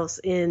themselves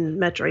in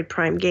Metroid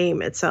Prime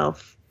game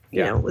itself,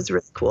 was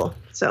really cool.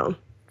 So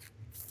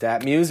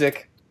that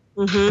music.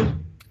 Mm-hmm.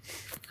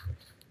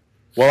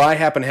 Well, I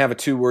happen to have a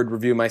 2-word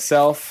review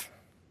myself.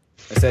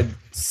 I said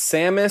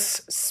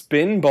Samus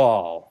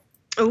Spinball.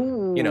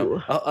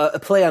 Ooh. A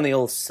play on the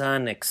old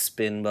Sonic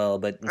Spinball,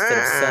 but instead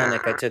of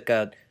Sonic, I took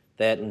out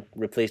that and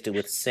replaced it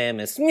with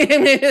Samus.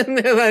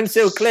 I'm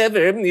so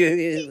clever.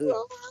 You're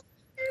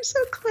so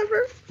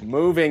clever.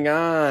 Moving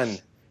on.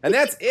 And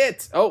that's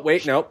it. Oh,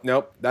 wait, nope.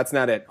 That's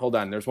not it. Hold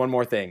on. There's one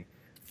more thing.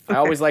 I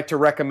always like to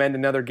recommend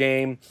another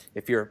game.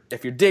 If you're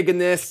digging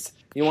this,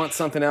 you want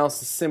something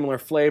else, a similar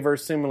flavor,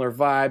 similar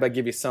vibe, I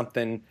give you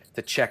something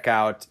to check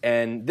out.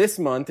 And this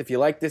month, if you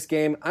like this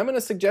game, I'm going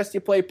to suggest you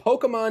play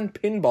Pokemon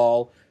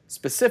Pinball,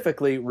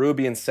 specifically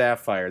Ruby and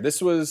Sapphire. This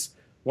was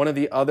one of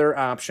the other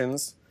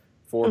options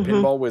for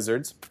Pinball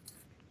Wizards.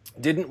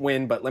 Didn't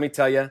win, but let me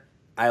tell you,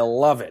 I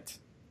love it.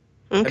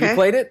 Okay. Have you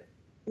played it?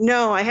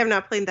 No, I have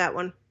not played that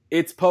one.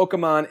 It's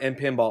Pokemon and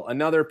Pinball,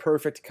 another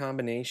perfect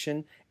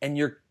combination, and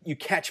you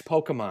catch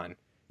Pokemon.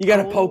 You got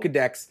a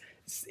Pokedex.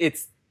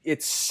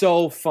 It's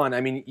so fun.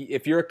 I mean,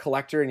 if you're a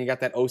collector and you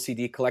got that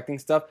OCD collecting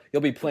stuff,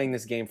 you'll be playing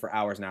this game for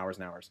hours and hours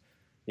and hours.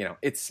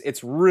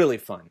 It's really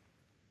fun.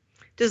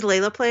 Does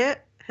Layla play it?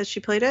 Has she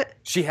played it?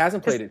 She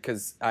hasn't played it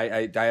because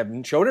I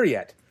haven't showed her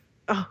yet.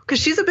 Oh, because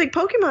she's a big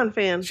Pokemon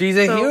fan. She's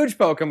a huge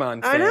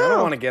Pokemon fan. I know. I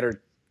don't want to get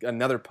her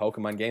another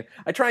Pokemon game.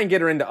 I try and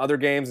get her into other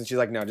games, and she's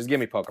like, no, just give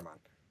me Pokemon.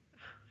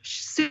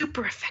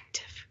 Super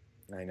effective.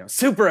 I know.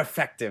 Super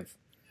effective.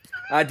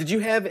 Did you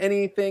have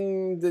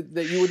anything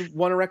that you would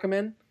want to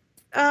recommend?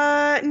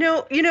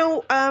 No.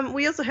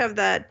 We also have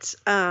that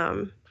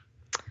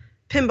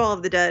Pinball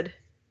of the Dead.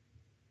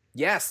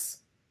 Yes.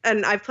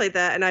 And I've played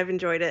that, and I've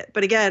enjoyed it.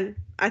 But again,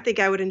 I think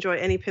I would enjoy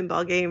any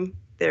pinball game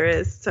there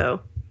is.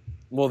 So.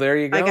 Well, there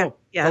you go.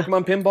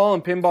 Pokemon Pinball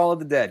and Pinball of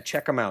the Dead.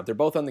 Check them out. They're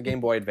both on the Game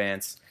Boy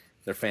Advance.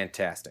 They're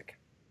fantastic.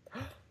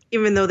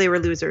 Even though they were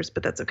losers,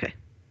 but that's okay.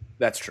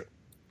 That's true.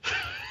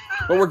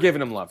 But we're giving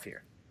them love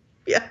here.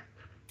 Yeah.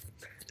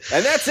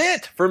 And that's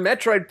it for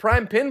Metroid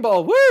Prime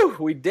Pinball. Woo!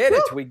 We did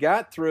it. We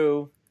got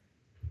through.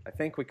 I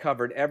think we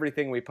covered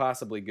everything we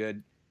possibly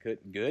could.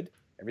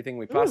 Everything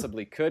we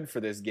possibly could for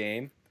this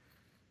game.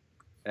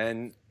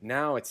 And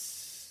now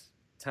it's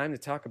time to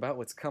talk about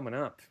what's coming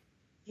up.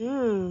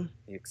 You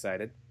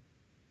excited?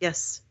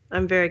 Yes,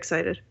 I'm very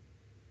excited.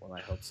 Well,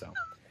 I hope so.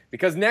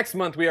 Because next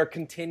month we are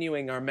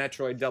continuing our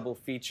Metroid double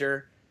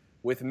feature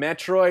with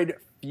Metroid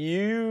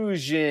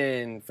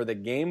Fusion for the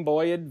Game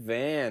Boy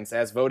Advance,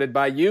 as voted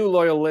by you,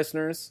 loyal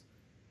listeners.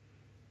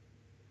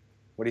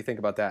 What do you think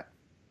about that?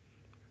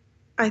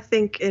 I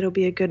think it'll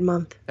be a good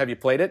month. Have you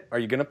played it? Are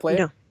you going to play it?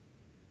 No.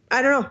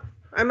 I don't know.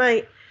 I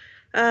might.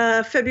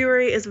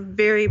 February is a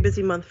very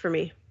busy month for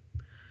me.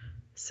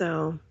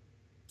 So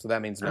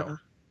that means no.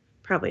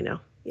 Probably no.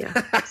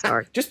 Yeah.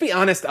 Sorry. Just be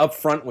honest up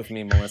front with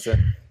me, Melissa.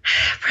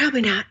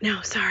 Probably not.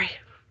 No, sorry.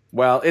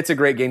 Well, it's a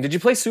great game. Did you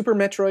play Super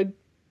Metroid?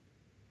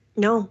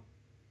 No.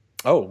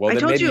 Oh, well,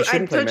 then maybe you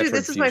shouldn't play Metroid I told you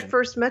this Fusion. is my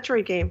first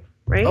Metroid game,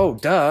 right? Oh,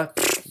 duh.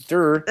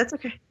 That's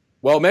okay.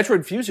 Well,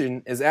 Metroid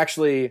Fusion is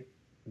actually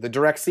the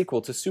direct sequel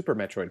to Super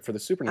Metroid for the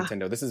Super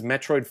Nintendo. This is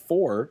Metroid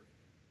 4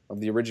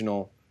 of the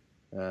original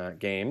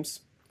games.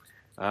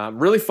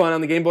 Really fun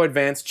on the Game Boy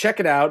Advance. Check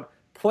it out.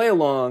 Play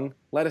along.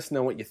 Let us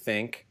know what you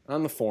think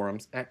on the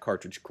forums at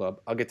Cartridge Club.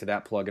 I'll get to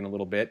that plug in a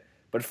little bit.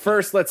 But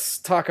first, let's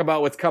talk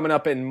about what's coming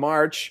up in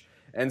March.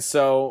 And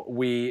so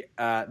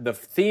the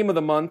theme of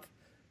the month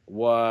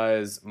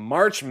was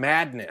March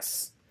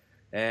Madness.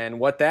 And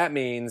what that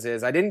means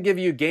is I didn't give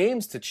you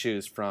games to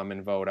choose from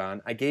and vote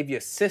on. I gave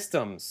you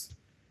systems.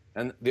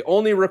 And the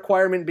only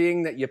requirement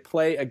being that you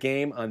play a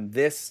game on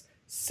this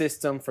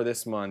system for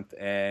this month.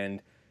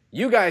 And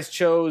you guys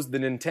chose the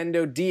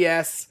Nintendo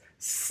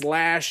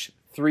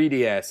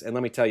DS/3DS. And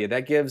let me tell you,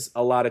 that gives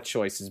a lot of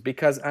choices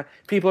because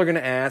people are going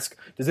to ask,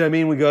 does that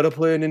mean we got to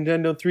play a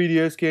Nintendo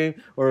 3DS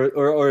game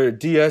or a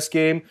DS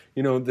game?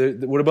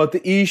 What about the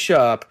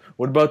eShop?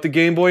 What about the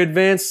Game Boy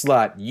Advance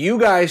slot? You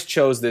guys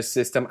chose this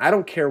system. I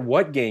don't care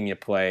what game you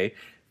play.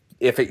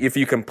 If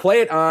you can play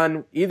it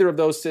on either of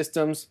those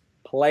systems,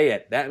 play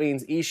it. That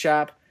means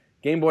eShop,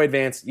 Game Boy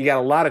Advance, you got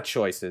a lot of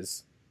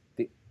choices.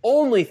 The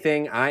only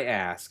thing I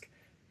ask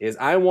is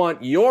I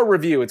want your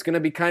review. It's going to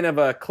be kind of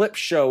a clip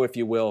show, if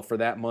you will, for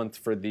that month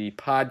for the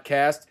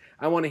podcast.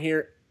 I want to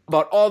hear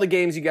about all the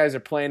games you guys are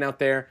playing out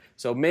there.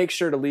 So make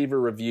sure to leave a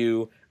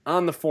review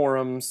on the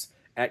forums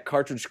at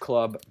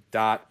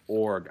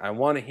cartridgeclub.org. I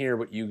want to hear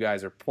what you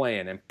guys are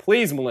playing. And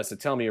please, Melissa,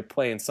 tell me you're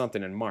playing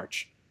something in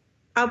March.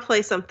 I'll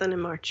play something in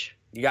March.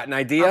 You got an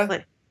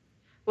idea?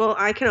 Well,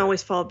 I can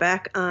always fall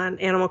back on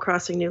Animal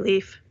Crossing New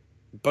Leaf.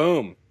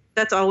 Boom.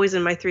 That's always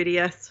in my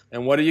 3DS.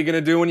 And what are you going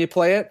to do when you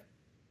play it?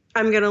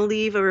 I'm going to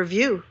leave a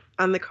review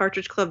on the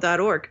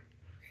cartridgeclub.org.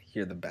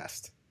 You're the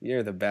best.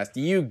 You're the best.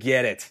 You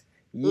get it.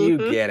 You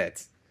get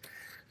it.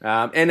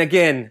 And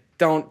again,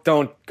 don't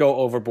go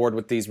overboard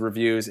with these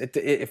reviews.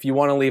 If you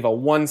want to leave a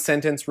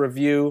 1-sentence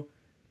review,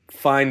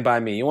 fine by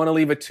me. You want to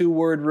leave a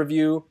 2-word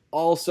review,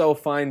 also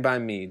fine by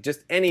me.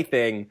 Just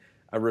anything,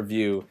 a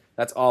review.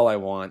 That's all I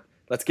want.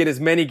 Let's get as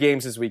many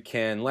games as we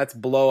can. Let's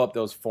blow up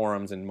those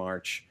forums in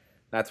March.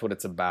 That's what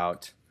it's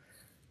about.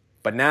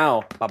 But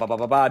now,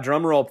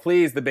 drum roll,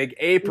 please, the big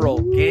April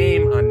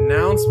game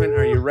announcement.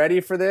 Are you ready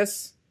for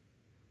this?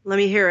 Let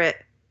me hear it.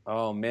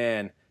 Oh,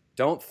 man.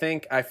 Don't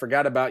think I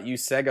forgot about you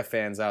Sega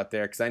fans out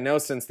there, because I know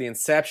since the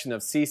inception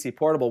of CC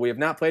Portable, we have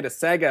not played a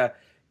Sega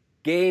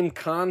game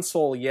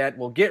console yet.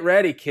 Well, get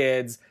ready,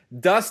 kids.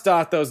 Dust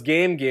off those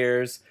Game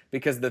Gears,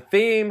 because the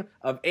theme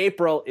of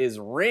April is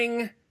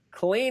ring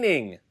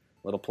cleaning.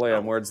 Little play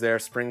on words there.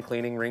 Spring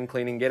cleaning, ring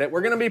cleaning, get it?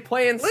 We're going to be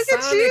playing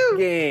Sonic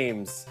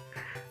games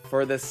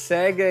for the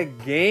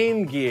Sega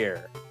Game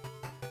Gear.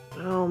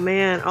 Oh,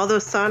 man. All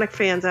those Sonic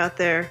fans out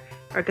there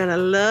are going to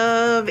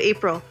love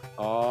April.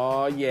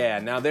 Oh, yeah.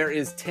 Now, there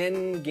is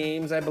 10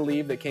 games, I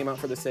believe, that came out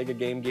for the Sega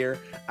Game Gear.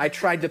 I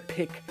tried to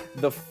pick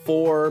the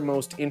 4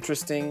 most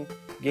interesting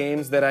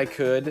games that I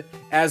could,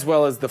 as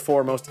well as the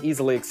 4 most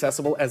easily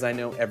accessible, as I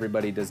know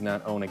everybody does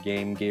not own a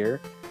Game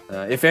Gear.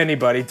 If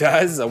anybody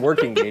does, a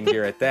working Game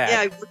Gear at that.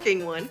 Yeah, a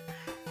working one.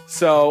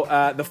 So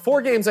the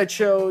 4 games I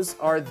chose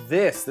are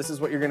this. This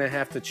is what you're going to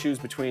have to choose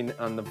between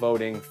on the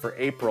voting for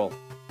April.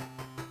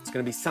 It's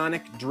going to be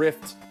Sonic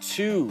Drift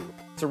 2.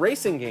 It's a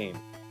racing game.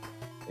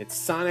 It's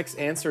Sonic's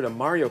answer to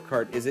Mario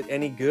Kart. Is it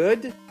any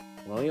good?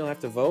 Well, you'll have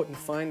to vote and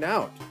find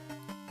out.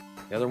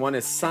 The other one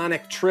is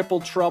Sonic Triple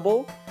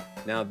Trouble.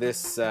 Now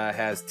this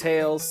has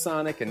Tails,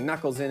 Sonic, and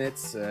Knuckles in it.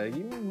 It's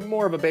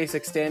more of a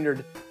basic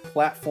standard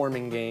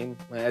platforming game,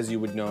 as you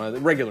would know, a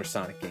regular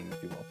Sonic game,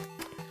 if you will.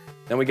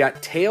 Then we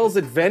got Tails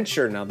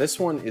Adventure. Now this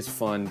one is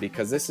fun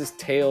because this is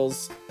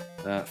Tails'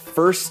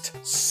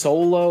 first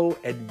solo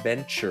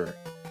adventure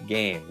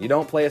game. You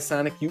don't play as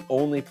Sonic, you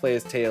only play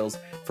as Tails.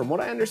 From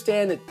what I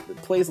understand, it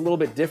plays a little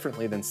bit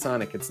differently than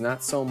Sonic. It's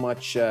not so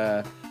much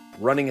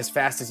running as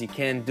fast as you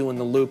can, doing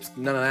the loops,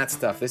 none of that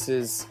stuff. This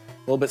is a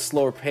little bit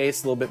slower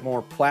pace, a little bit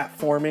more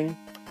platforming.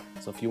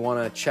 So if you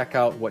want to check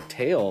out what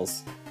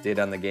Tails did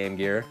on the Game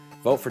Gear,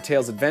 vote for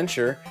Tails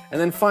Adventure.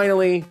 And then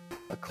finally,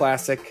 a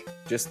classic,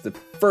 just the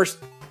first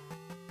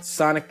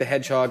Sonic the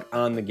Hedgehog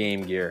on the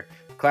Game Gear.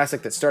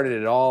 Classic that started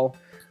it all.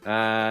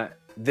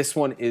 This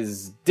one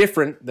is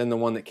different than the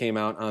one that came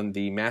out on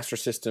the Master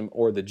System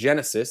or the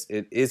Genesis.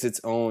 It is its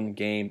own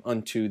game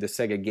unto the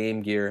Sega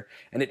Game Gear,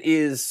 and it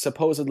is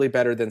supposedly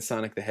better than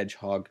Sonic the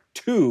Hedgehog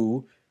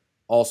 2,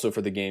 also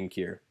for the Game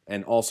Gear,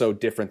 and also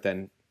different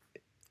than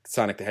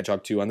Sonic the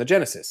Hedgehog 2 on the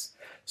Genesis.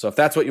 So if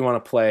that's what you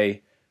want to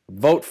play,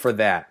 vote for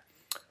that.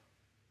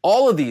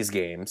 All of these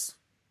games,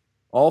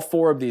 all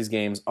 4 of these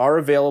games, are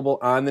available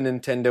on the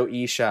Nintendo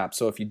eShop.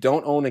 So if you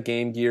don't own a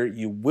Game Gear,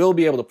 you will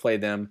be able to play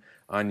them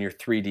on your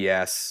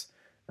 3DS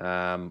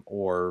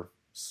or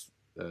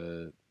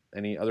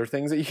any other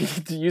things that you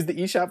need to use the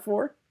eShop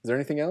for. Is there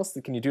anything else?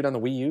 Can you do it on the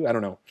Wii U? I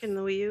don't know. Can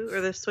the Wii U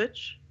or the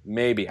Switch?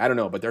 Maybe. I don't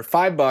know. But they're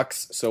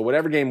 $5, so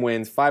whatever game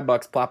wins,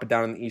 $5, plop it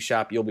down in the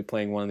eShop. You'll be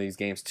playing one of these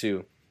games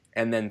too.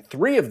 And then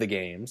 3 of the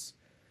games,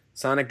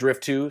 Sonic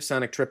Drift 2,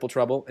 Sonic Triple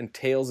Trouble, and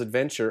Tails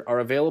Adventure, are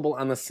available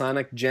on the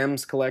Sonic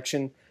Gems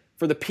collection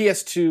for the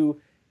PS2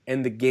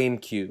 and the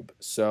GameCube.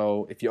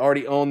 So if you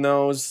already own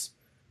those,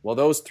 well,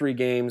 those 3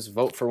 games,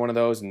 vote for one of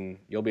those, and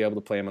you'll be able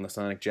to play them on the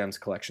Sonic Gems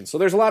collection. So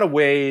there's a lot of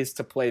ways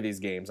to play these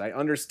games. I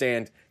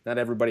understand not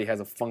everybody has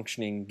a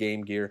functioning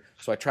Game Gear,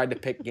 so I tried to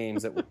pick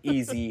games that were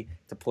easy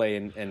to play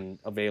and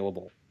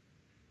available.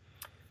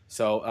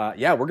 So,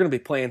 yeah, we're going to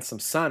be playing some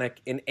Sonic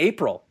in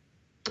April.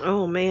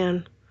 Oh,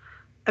 man.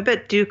 I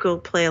bet Duke will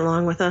play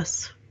along with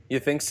us. You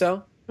think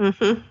so?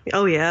 Mm-hmm.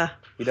 Oh, yeah.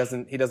 He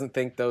doesn't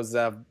think those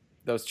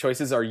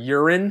choices are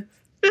urine?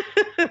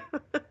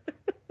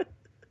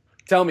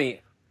 Tell me,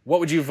 what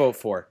would you vote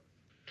for?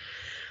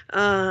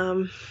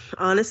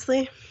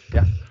 Honestly?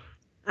 Yeah.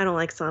 I don't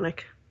like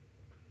Sonic.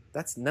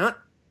 That's not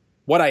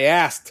what I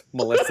asked,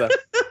 Melissa.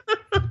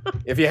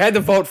 If you had to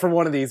vote for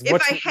one of these,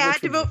 if I had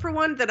to vote for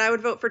one, then I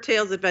would vote for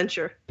Tails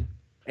Adventure.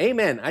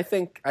 Amen. I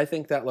think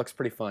that looks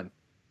pretty fun.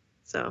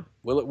 So,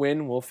 will it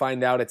win? We'll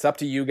find out. It's up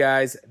to you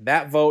guys.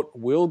 That vote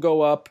will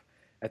go up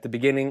at the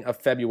beginning of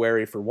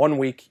February for 1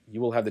 week. You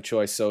will have the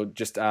choice. So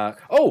just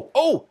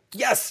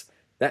yes.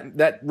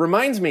 That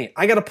reminds me.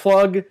 I got to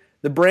plug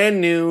the brand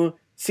new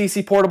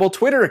CC Portable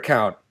Twitter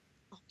account.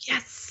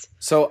 Yes.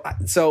 So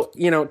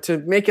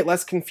to make it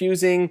less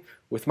confusing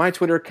with my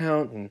Twitter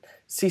account and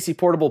CC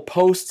Portable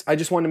posts, I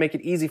just wanted to make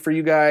it easy for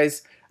you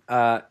guys.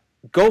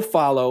 Go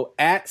follow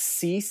at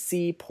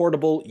CC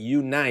Portable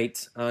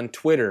Unite on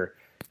Twitter.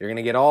 You're going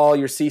to get all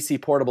your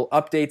CC Portable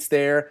updates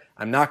there.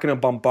 I'm not going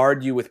to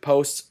bombard you with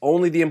posts,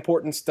 only the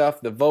important stuff,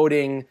 the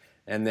voting,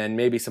 and then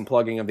maybe some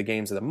plugging of the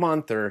games of the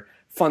month or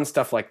fun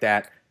stuff like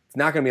that. It's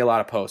not going to be a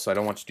lot of posts, so I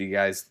don't want you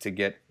guys to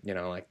get,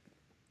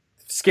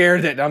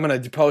 scared that I'm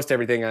going to post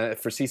everything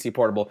for CC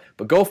Portable.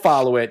 But go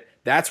follow it.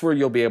 That's where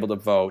you'll be able to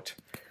vote.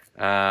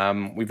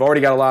 We've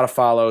already got a lot of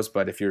follows,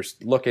 but if you're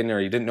looking or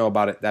you didn't know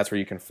about it, that's where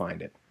you can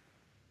find it.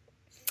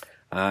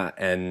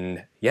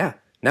 And yeah,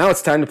 now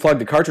it's time to plug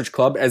the Cartridge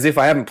Club, as if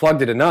I haven't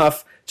plugged it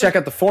enough. Check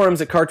out the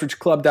forums at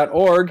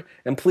cartridgeclub.org,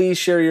 and please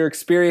share your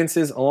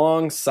experiences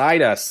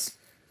alongside us.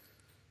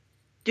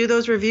 Do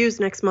those reviews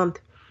next month.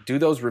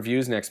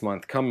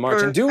 Come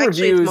March. And do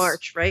reviews. It's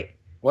March, right?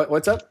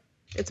 What's up?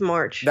 It's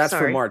March. That's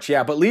for March,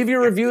 yeah. But leave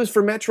your reviews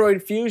for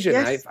Metroid Fusion.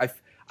 Yes.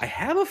 I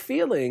have a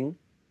feeling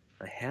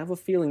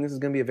this is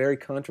going to be a very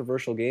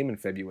controversial game in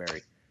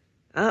February.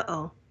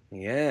 Uh-oh.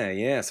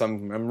 Yeah. So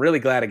I'm really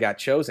glad it got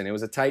chosen. It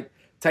was a tight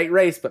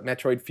race, but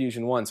Metroid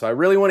Fusion won. So I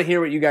really want to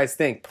hear what you guys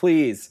think.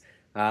 Please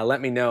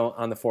let me know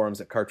on the forums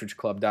at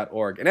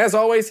cartridgeclub.org. And as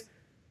always,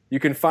 you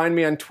can find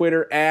me on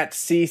Twitter at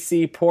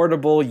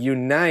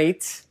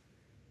ccportableunite,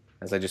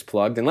 as I just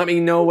plugged. And let me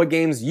know what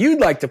games you'd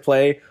like to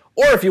play,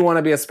 or if you want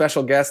to be a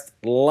special guest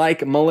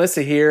like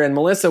Melissa here. And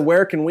Melissa,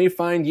 where can we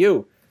find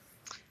you?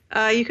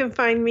 You can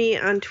find me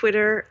on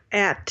Twitter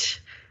at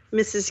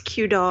Mrs.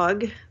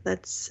 QDog.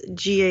 That's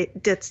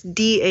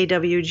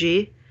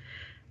DAWG.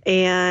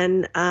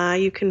 And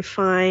you can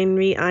find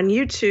me on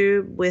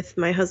YouTube with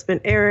my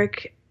husband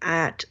Eric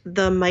at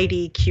The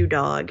Mighty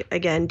QDog.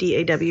 Again,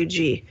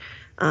 DAWG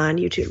on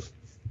YouTube.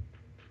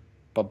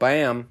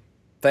 Ba-bam.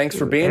 Thanks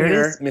for being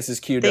here,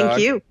 Mrs. QDog.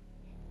 Thank you.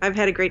 I've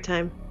had a great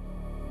time.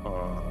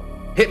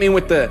 Hit me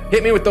with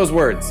those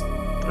words.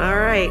 All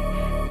right.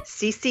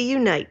 CC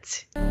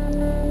Unite.